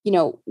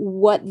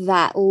what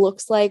that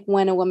looks like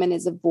when a woman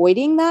is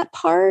avoiding that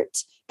part,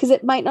 because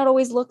it might not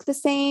always look the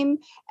same.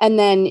 And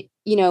then,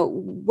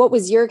 what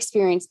was your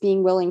experience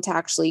being willing to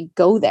actually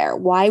go there?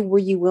 Why were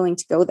you willing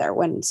to go there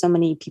when so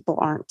many people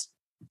aren't?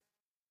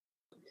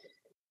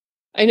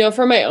 I know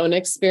from my own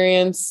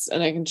experience,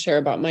 and I can share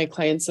about my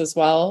clients as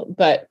well,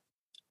 but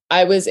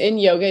I was in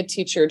yoga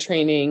teacher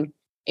training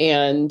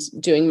and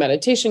doing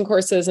meditation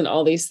courses and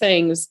all these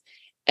things.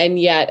 And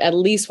yet at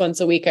least once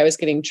a week, I was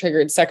getting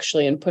triggered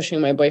sexually and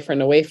pushing my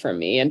boyfriend away from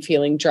me and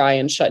feeling dry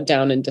and shut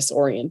down and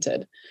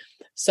disoriented.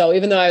 So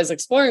even though I was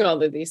exploring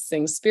all of these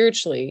things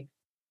spiritually,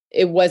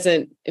 it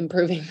wasn't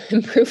improving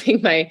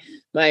my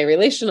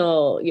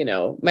relational,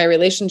 my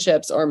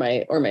relationships or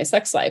my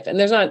sex life. And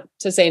there's not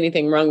to say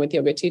anything wrong with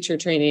yoga teacher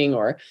training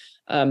or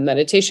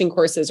meditation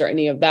courses or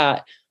any of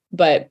that,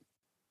 but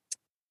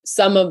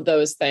some of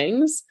those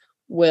things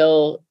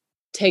will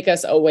take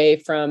us away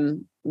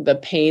from the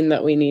pain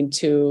that we need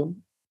to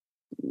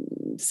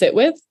sit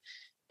with.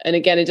 And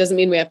again, it doesn't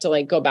mean we have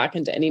to go back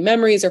into any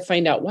memories or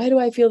find out, why do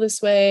I feel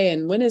this way?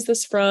 And when is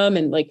this from?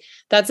 And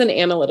that's an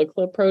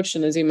analytical approach.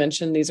 And as you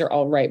mentioned, these are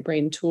all right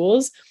brain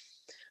tools.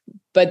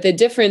 But the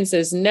difference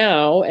is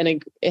now,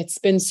 and it's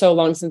been so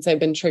long since I've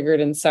been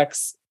triggered in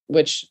sex,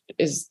 which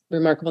is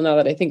remarkable now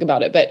that I think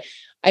about it, but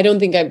I don't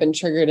think I've been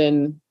triggered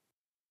in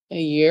a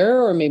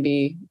year or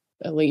maybe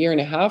a year and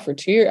a half or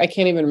 2 years. I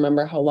can't even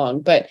remember how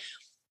long, but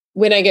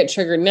when I get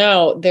triggered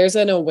now, there's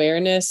an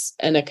awareness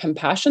and a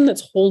compassion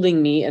that's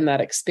holding me in that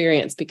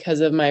experience because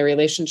of my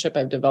relationship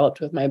I've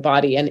developed with my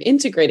body and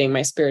integrating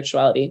my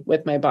spirituality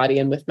with my body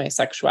and with my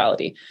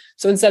sexuality.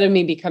 So instead of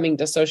me becoming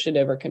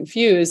dissociative or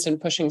confused and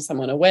pushing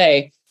someone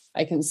away,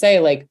 I can say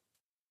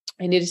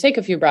I need to take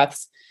a few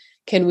breaths.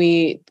 Can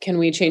we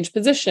change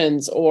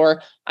positions?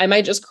 Or I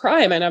might just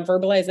cry. I might not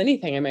verbalize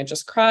anything. I might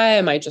just cry.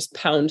 I might just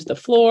pound the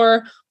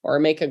floor or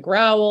make a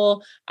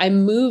growl. I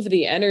move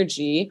the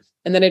energy.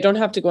 And then I don't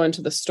have to go into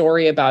the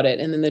story about it.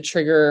 And then the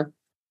trigger,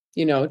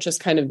 just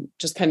kind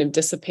of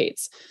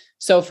dissipates.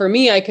 So for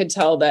me, I could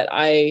tell that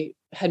I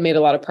had made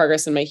a lot of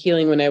progress in my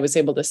healing when I was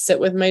able to sit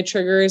with my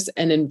triggers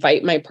and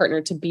invite my partner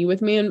to be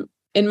with me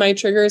in my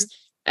triggers.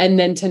 And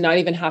then to not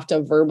even have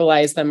to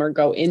verbalize them or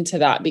go into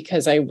that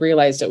because I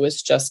realized it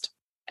was just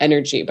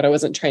energy, but I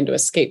wasn't trying to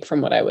escape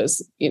from what I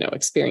was,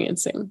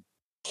 experiencing.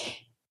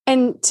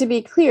 And to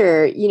be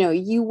clear,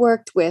 you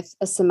worked with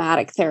a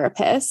somatic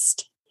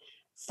therapist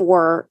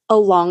for a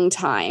long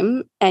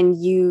time, and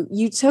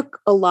you took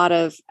a lot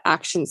of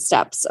action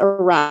steps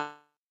around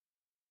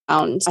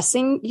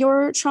addressing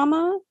your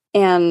trauma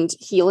and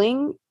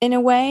healing in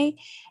a way.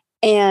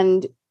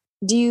 And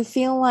do you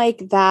feel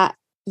like that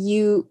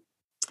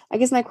I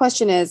guess my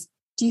question is,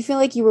 do you feel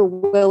like you were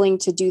willing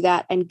to do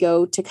that and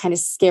go to kind of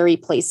scary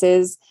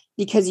places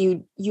because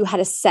you had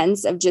a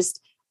sense of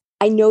just,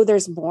 I know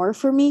there's more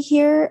for me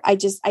here.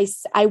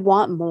 I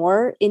want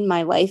more in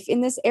my life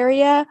in this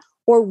area?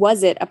 Or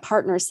was it a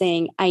partner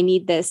saying, I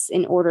need this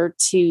in order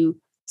to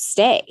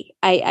stay?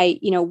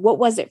 What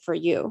was it for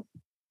you?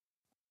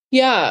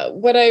 Yeah.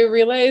 What I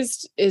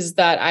realized is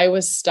that I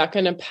was stuck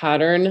in a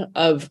pattern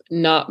of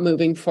not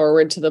moving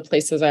forward to the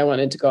places I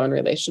wanted to go in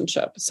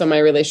relationship. So my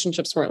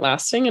relationships weren't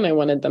lasting and I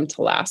wanted them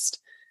to last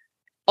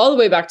all the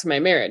way back to my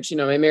marriage.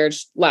 My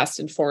marriage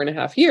lasted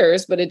 4.5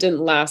 years, but it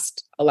didn't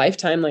last a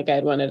lifetime like I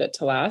had wanted it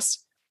to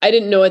last. I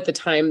didn't know at the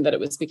time that it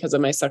was because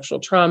of my sexual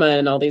trauma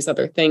and all these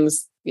other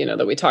things,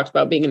 that we talked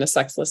about being in a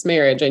sexless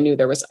marriage. I knew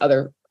there was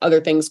other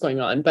things going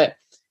on, but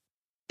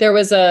there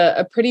was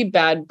a pretty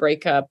bad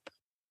breakup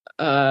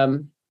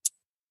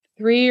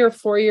 3 or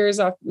 4 years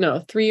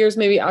 3 years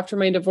maybe after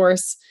my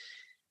divorce.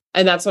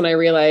 And that's when I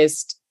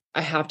realized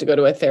I have to go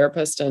to a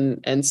therapist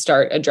and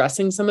start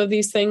addressing some of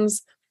these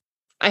things.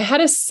 I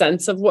had a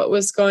sense of what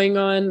was going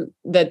on,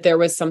 that there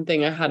was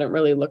something I hadn't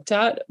really looked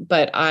at,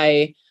 but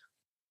I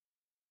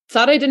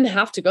thought I didn't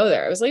have to go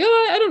there. I was like,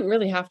 I don't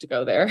really have to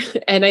go there.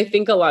 And I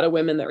think a lot of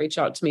women that reach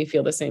out to me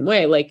feel the same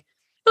way.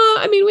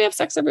 We have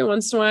sex every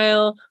once in a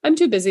while. I'm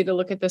too busy to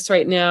look at this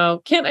right now.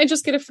 Can't I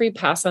just get a free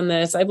pass on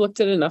this? I've looked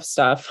at enough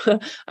stuff.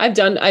 I've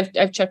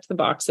checked the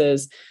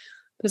boxes.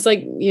 It's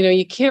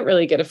you can't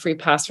really get a free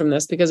pass from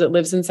this because it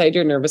lives inside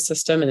your nervous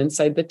system and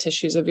inside the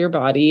tissues of your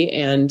body.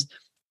 And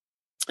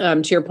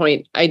to your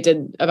point, I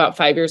did about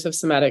 5 years of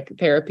somatic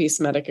therapy,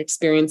 somatic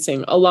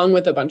experiencing, along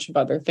with a bunch of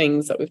other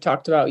things that we've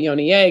talked about,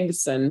 yoni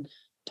eggs and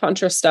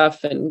tantra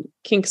stuff and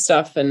kink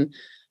stuff. And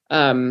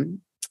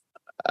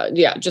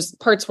just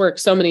parts work,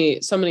 so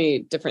many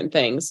different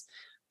things.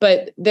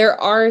 But there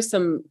are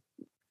some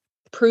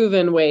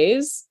proven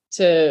ways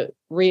to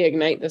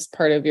reignite this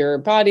part of your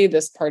body,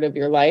 this part of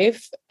your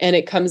life. And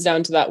it comes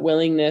down to that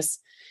willingness.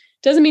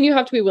 Doesn't mean you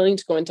have to be willing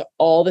to go into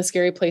all the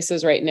scary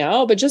places right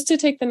now, but just to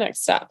take the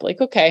next step.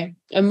 Okay,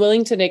 I'm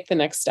willing to take the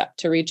next step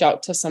to reach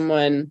out to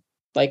someone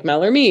like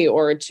Mel or me,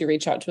 or to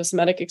reach out to a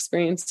somatic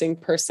experiencing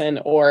person,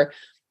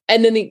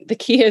 and then the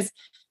key is,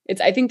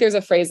 I think there's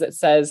a phrase that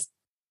says,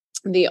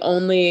 the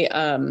only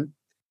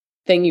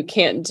thing you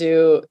can't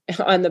do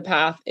on the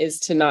path is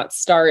to not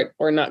start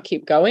or not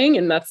keep going.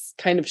 And that's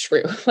kind of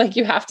true.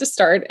 You have to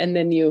start and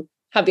then you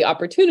have the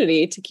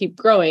opportunity to keep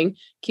growing,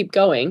 keep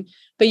going.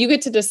 But you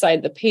get to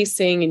decide the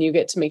pacing, and you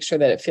get to make sure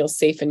that it feels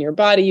safe in your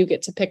body. You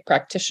get to pick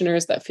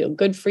practitioners that feel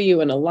good for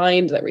you and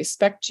aligned, that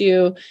respect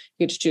you.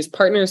 You get to choose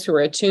partners who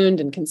are attuned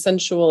and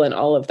consensual and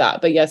all of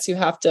that. But yes, you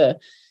have to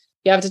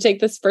take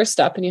this first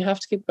step, and you have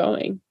to keep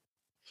going.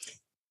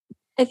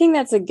 I think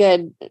that's a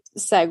good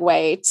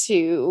segue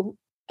to,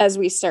 as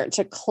we start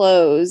to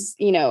close,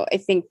 I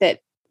think that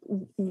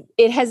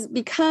it has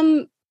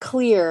become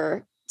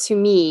clear to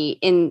me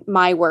in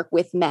my work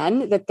with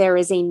men that there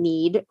is a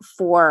need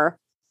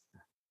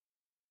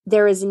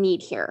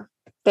here.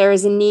 There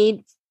is a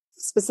need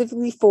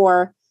specifically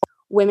for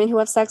women who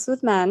have sex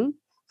with men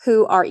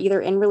who are either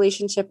in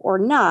relationship or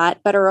not,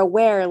 but are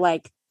aware,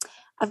 like,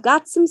 I've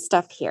got some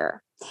stuff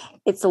here.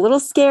 It's a little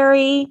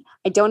scary.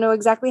 I don't know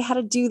exactly how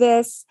to do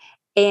this.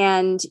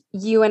 And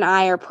you and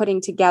I are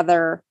putting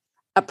together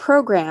a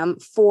program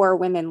for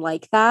women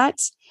like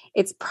that.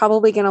 It's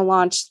probably going to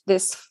launch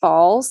this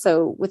fall,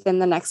 so within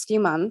the next few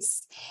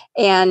months.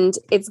 And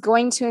it's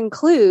going to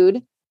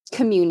include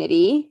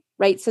community,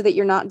 right? So that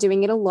you're not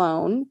doing it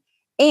alone,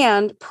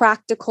 and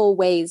practical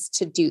ways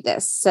to do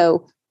this.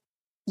 So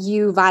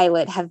you,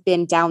 Violet, have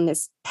been down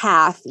this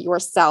path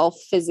yourself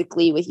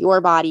physically with your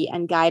body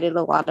and guided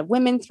a lot of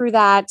women through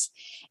that.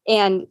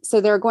 And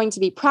so there are going to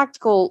be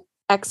practical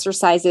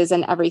exercises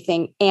and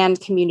everything,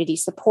 and community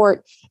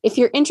support. If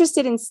you're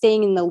interested in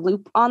staying in the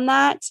loop on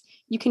that,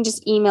 you can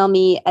just email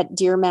me at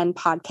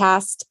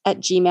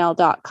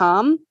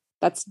dearmenpodcast@gmail.com.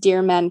 That's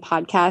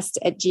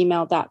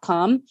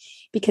dearmenpodcast@gmail.com,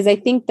 because I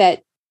think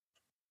that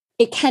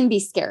it can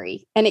be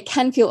scary and it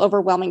can feel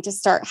overwhelming to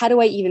start. How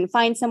do I even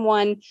find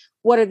someone?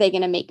 What are they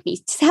going to make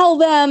me tell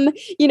them?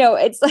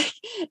 It's like,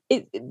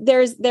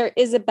 there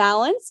is a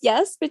balance,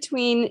 yes,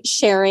 between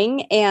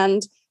sharing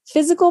and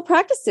physical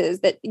practices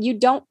that you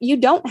don't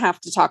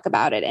have to talk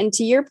about it. And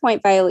to your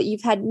point, Violet,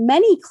 you've had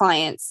many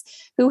clients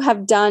who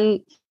have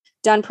done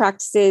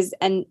practices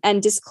and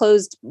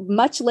disclosed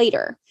much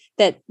later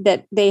that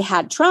they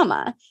had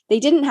trauma.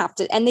 They didn't have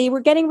to, and they were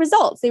getting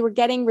results. They were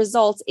getting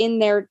results in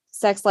their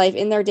sex life,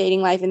 in their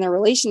dating life, in their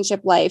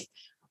relationship life.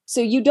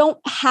 So you don't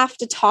have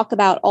to talk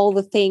about all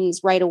the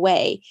things right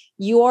away.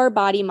 Your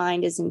body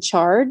mind is in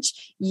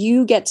charge.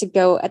 You get to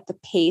go at the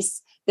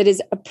pace that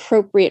is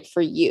appropriate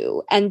for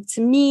you. And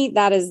to me,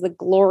 that is the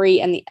glory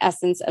and the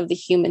essence of the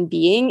human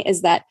being,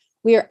 is that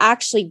we are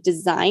actually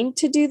designed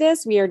to do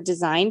this. We are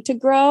designed to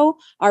grow.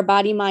 Our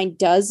body mind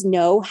does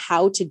know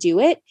how to do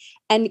it.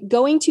 And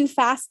going too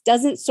fast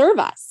doesn't serve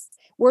us.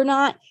 We're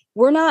not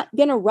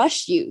going to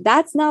rush you.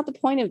 That's not the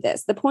point of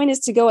this. The point is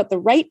to go at the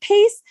right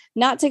pace,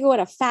 not to go at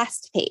a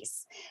fast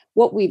pace.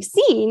 What we've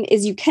seen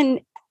is you can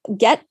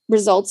get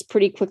results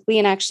pretty quickly.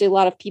 And actually, a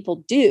lot of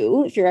people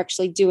do if you're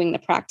actually doing the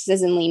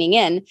practices and leaning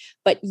in,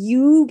 but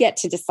you get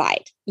to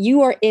decide.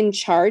 You are in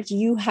charge.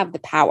 You have the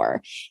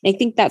power. And I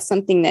think that's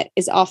something that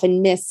is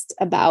often missed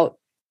about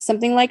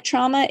something like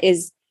trauma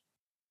is,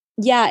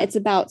 yeah, it's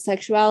about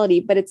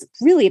sexuality, but it's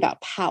really about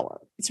power.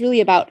 It's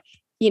really about,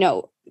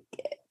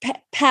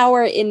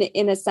 power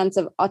in a sense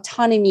of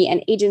autonomy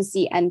and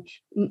agency and,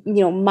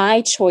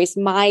 my choice,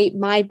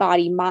 my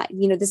body,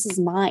 this is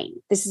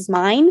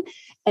mine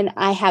and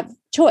I have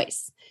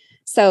choice.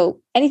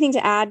 So anything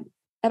to add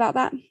about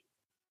that?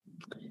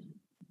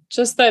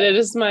 Just that it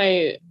is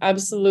my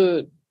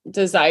absolute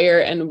desire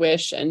and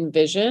wish and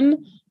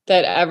vision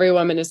that every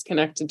woman is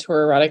connected to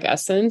her erotic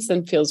essence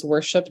and feels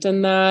worshipped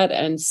in that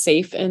and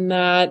safe in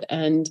that,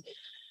 and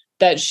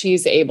that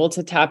she's able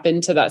to tap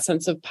into that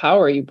sense of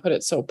power. You put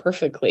it so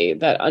perfectly,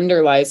 that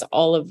underlies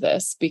all of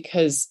this,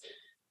 because,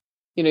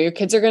 your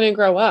kids are going to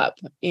grow up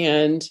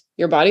and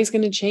your body's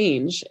going to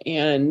change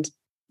and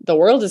the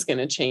world is going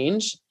to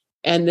change.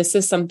 And this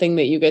is something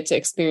that you get to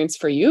experience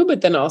for you,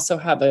 but then also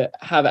have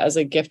as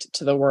a gift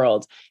to the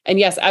world. And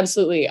yes,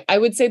 absolutely. I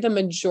would say the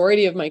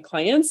majority of my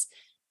clients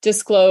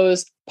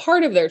disclose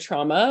part of their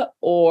trauma,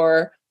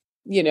 or,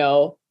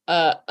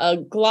 a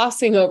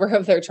glossing over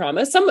of their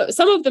trauma. Some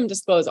of them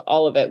disclose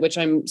all of it, which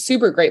I'm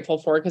super grateful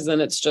for, because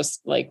then it's just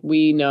like,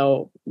 we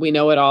know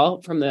it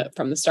all from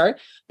the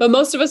start. But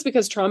most of us,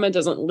 because trauma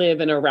doesn't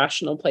live in a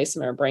rational place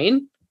in our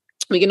brain,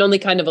 we can only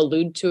kind of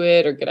allude to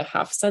it or get a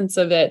half sense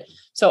of it.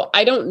 So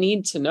I don't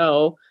need to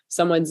know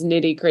someone's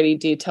nitty-gritty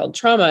detailed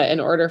trauma in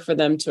order for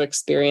them to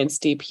experience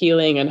deep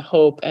healing and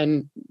hope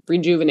and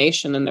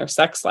rejuvenation in their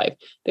sex life.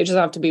 They just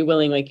have to be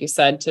willing, like you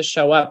said, to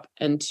show up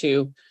and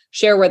to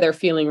share where they're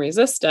feeling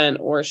resistant,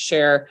 or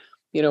share,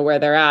 where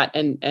they're at,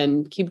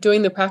 and keep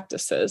doing the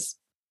practices.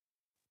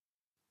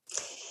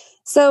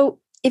 So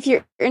if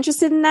you're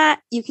interested in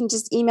that, you can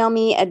just email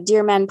me at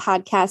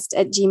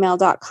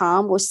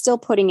dearmenpodcast@gmail.com. We're still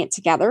putting it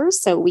together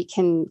so we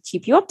can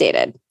keep you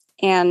updated.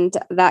 And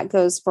that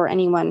goes for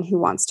anyone who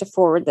wants to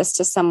forward this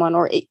to someone,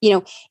 or,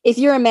 if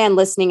you're a man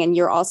listening and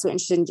you're also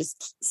interested in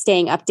just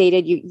staying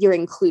updated, you're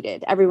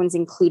included. Everyone's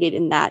included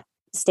in that,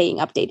 staying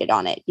updated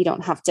on it. You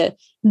don't have to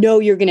know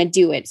you're going to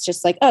do it. It's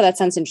just like, oh, that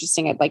sounds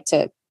interesting. I'd like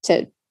to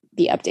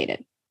be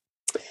updated.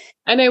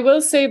 And I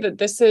will say that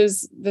this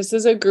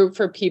is a group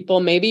for people.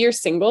 Maybe you're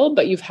single,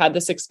 but you've had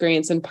this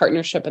experience in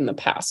partnership in the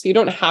past. You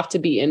don't have to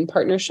be in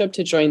partnership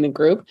to join the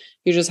group.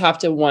 You just have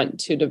to want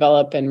to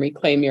develop and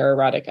reclaim your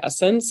erotic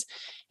essence.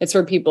 It's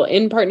for people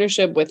in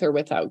partnership with or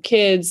without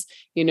kids.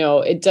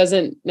 It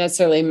doesn't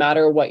necessarily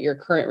matter what your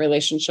current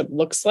relationship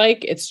looks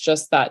like. It's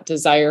just that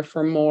desire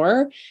for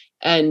more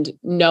and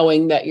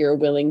knowing that you're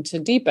willing to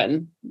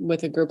deepen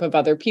with a group of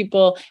other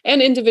people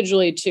and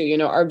individually too.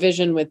 Our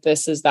vision with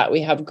this is that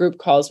we have group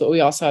calls, but we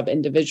also have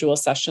individual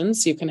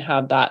sessions. So you can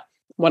have that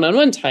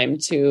one-on-one time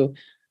to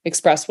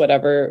express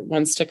whatever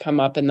wants to come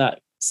up in that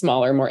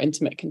smaller, more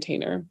intimate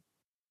container.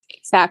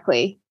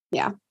 Exactly.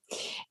 Yeah.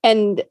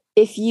 And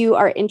if you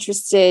are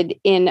interested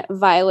in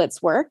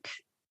Violet's work,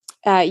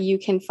 you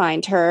can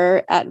find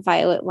her at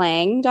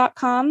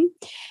violetlang.com.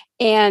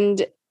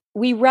 And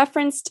we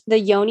referenced the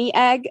yoni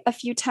egg a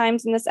few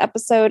times in this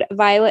episode.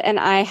 Violet and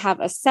I have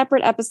a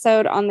separate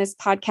episode on this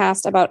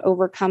podcast about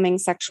overcoming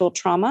sexual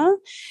trauma,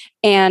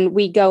 and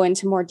we go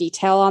into more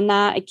detail on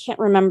that. I can't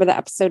remember the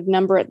episode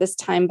number at this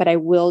time, but I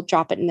will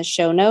drop it in the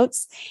show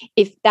notes.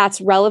 If that's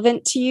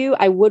relevant to you,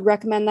 I would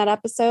recommend that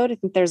episode. I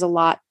think there's a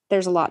lot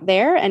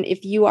there. And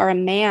if you are a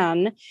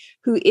man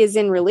who is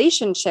in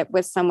relationship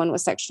with someone with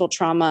sexual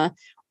trauma,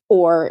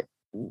 or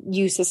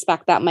you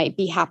suspect that might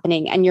be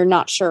happening and you're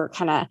not sure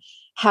kind of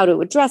how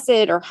to address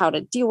it or how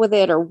to deal with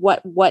it or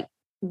what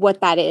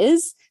that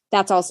is,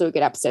 that's also a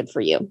good episode for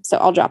you. So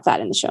I'll drop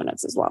that in the show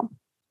notes as well.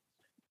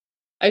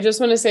 I just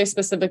want to say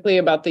specifically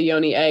about the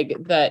yoni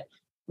egg that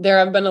there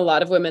have been a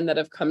lot of women that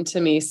have come to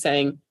me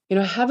saying,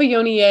 I have a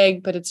yoni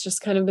egg, but it's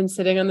just kind of been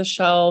sitting on the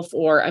shelf,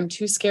 or I'm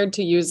too scared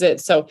to use it.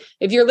 So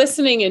if you're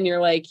listening and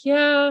you're like,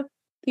 yeah,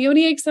 the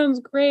yoni egg sounds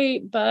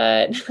great,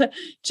 but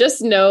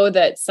just know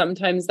that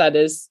sometimes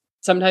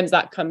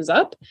that comes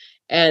up.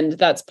 And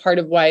that's part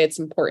of why it's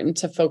important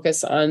to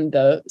focus on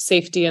the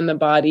safety in the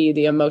body,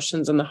 the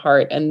emotions in the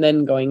heart, and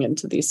then going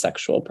into these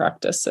sexual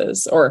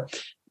practices or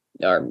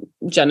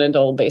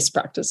genital-based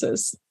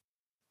practices.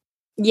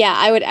 Yeah,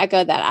 I would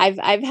echo that.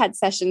 I've had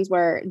sessions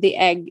where the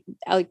egg,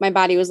 like my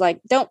body was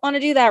like, don't want to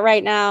do that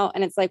right now.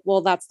 And it's like,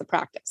 well, that's the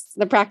practice.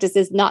 The practice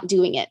is not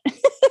doing it.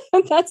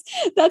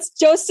 That's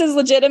just as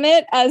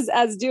legitimate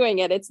as doing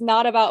it. It's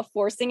not about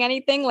forcing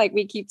anything. Like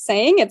we keep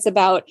saying, it's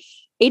about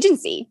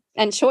agency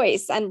and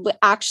choice and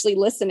actually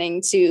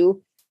listening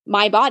to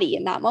my body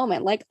in that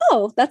moment. Like,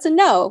 oh, that's a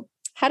no.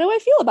 How do I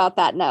feel about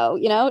that no?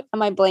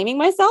 Am I blaming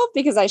myself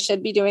because I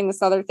should be doing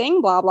this other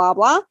thing, blah, blah,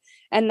 blah.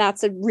 And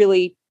that's a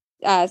really,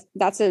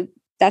 that's an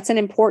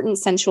important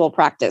sensual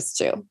practice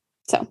too.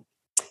 So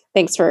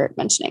thanks for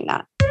mentioning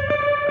that.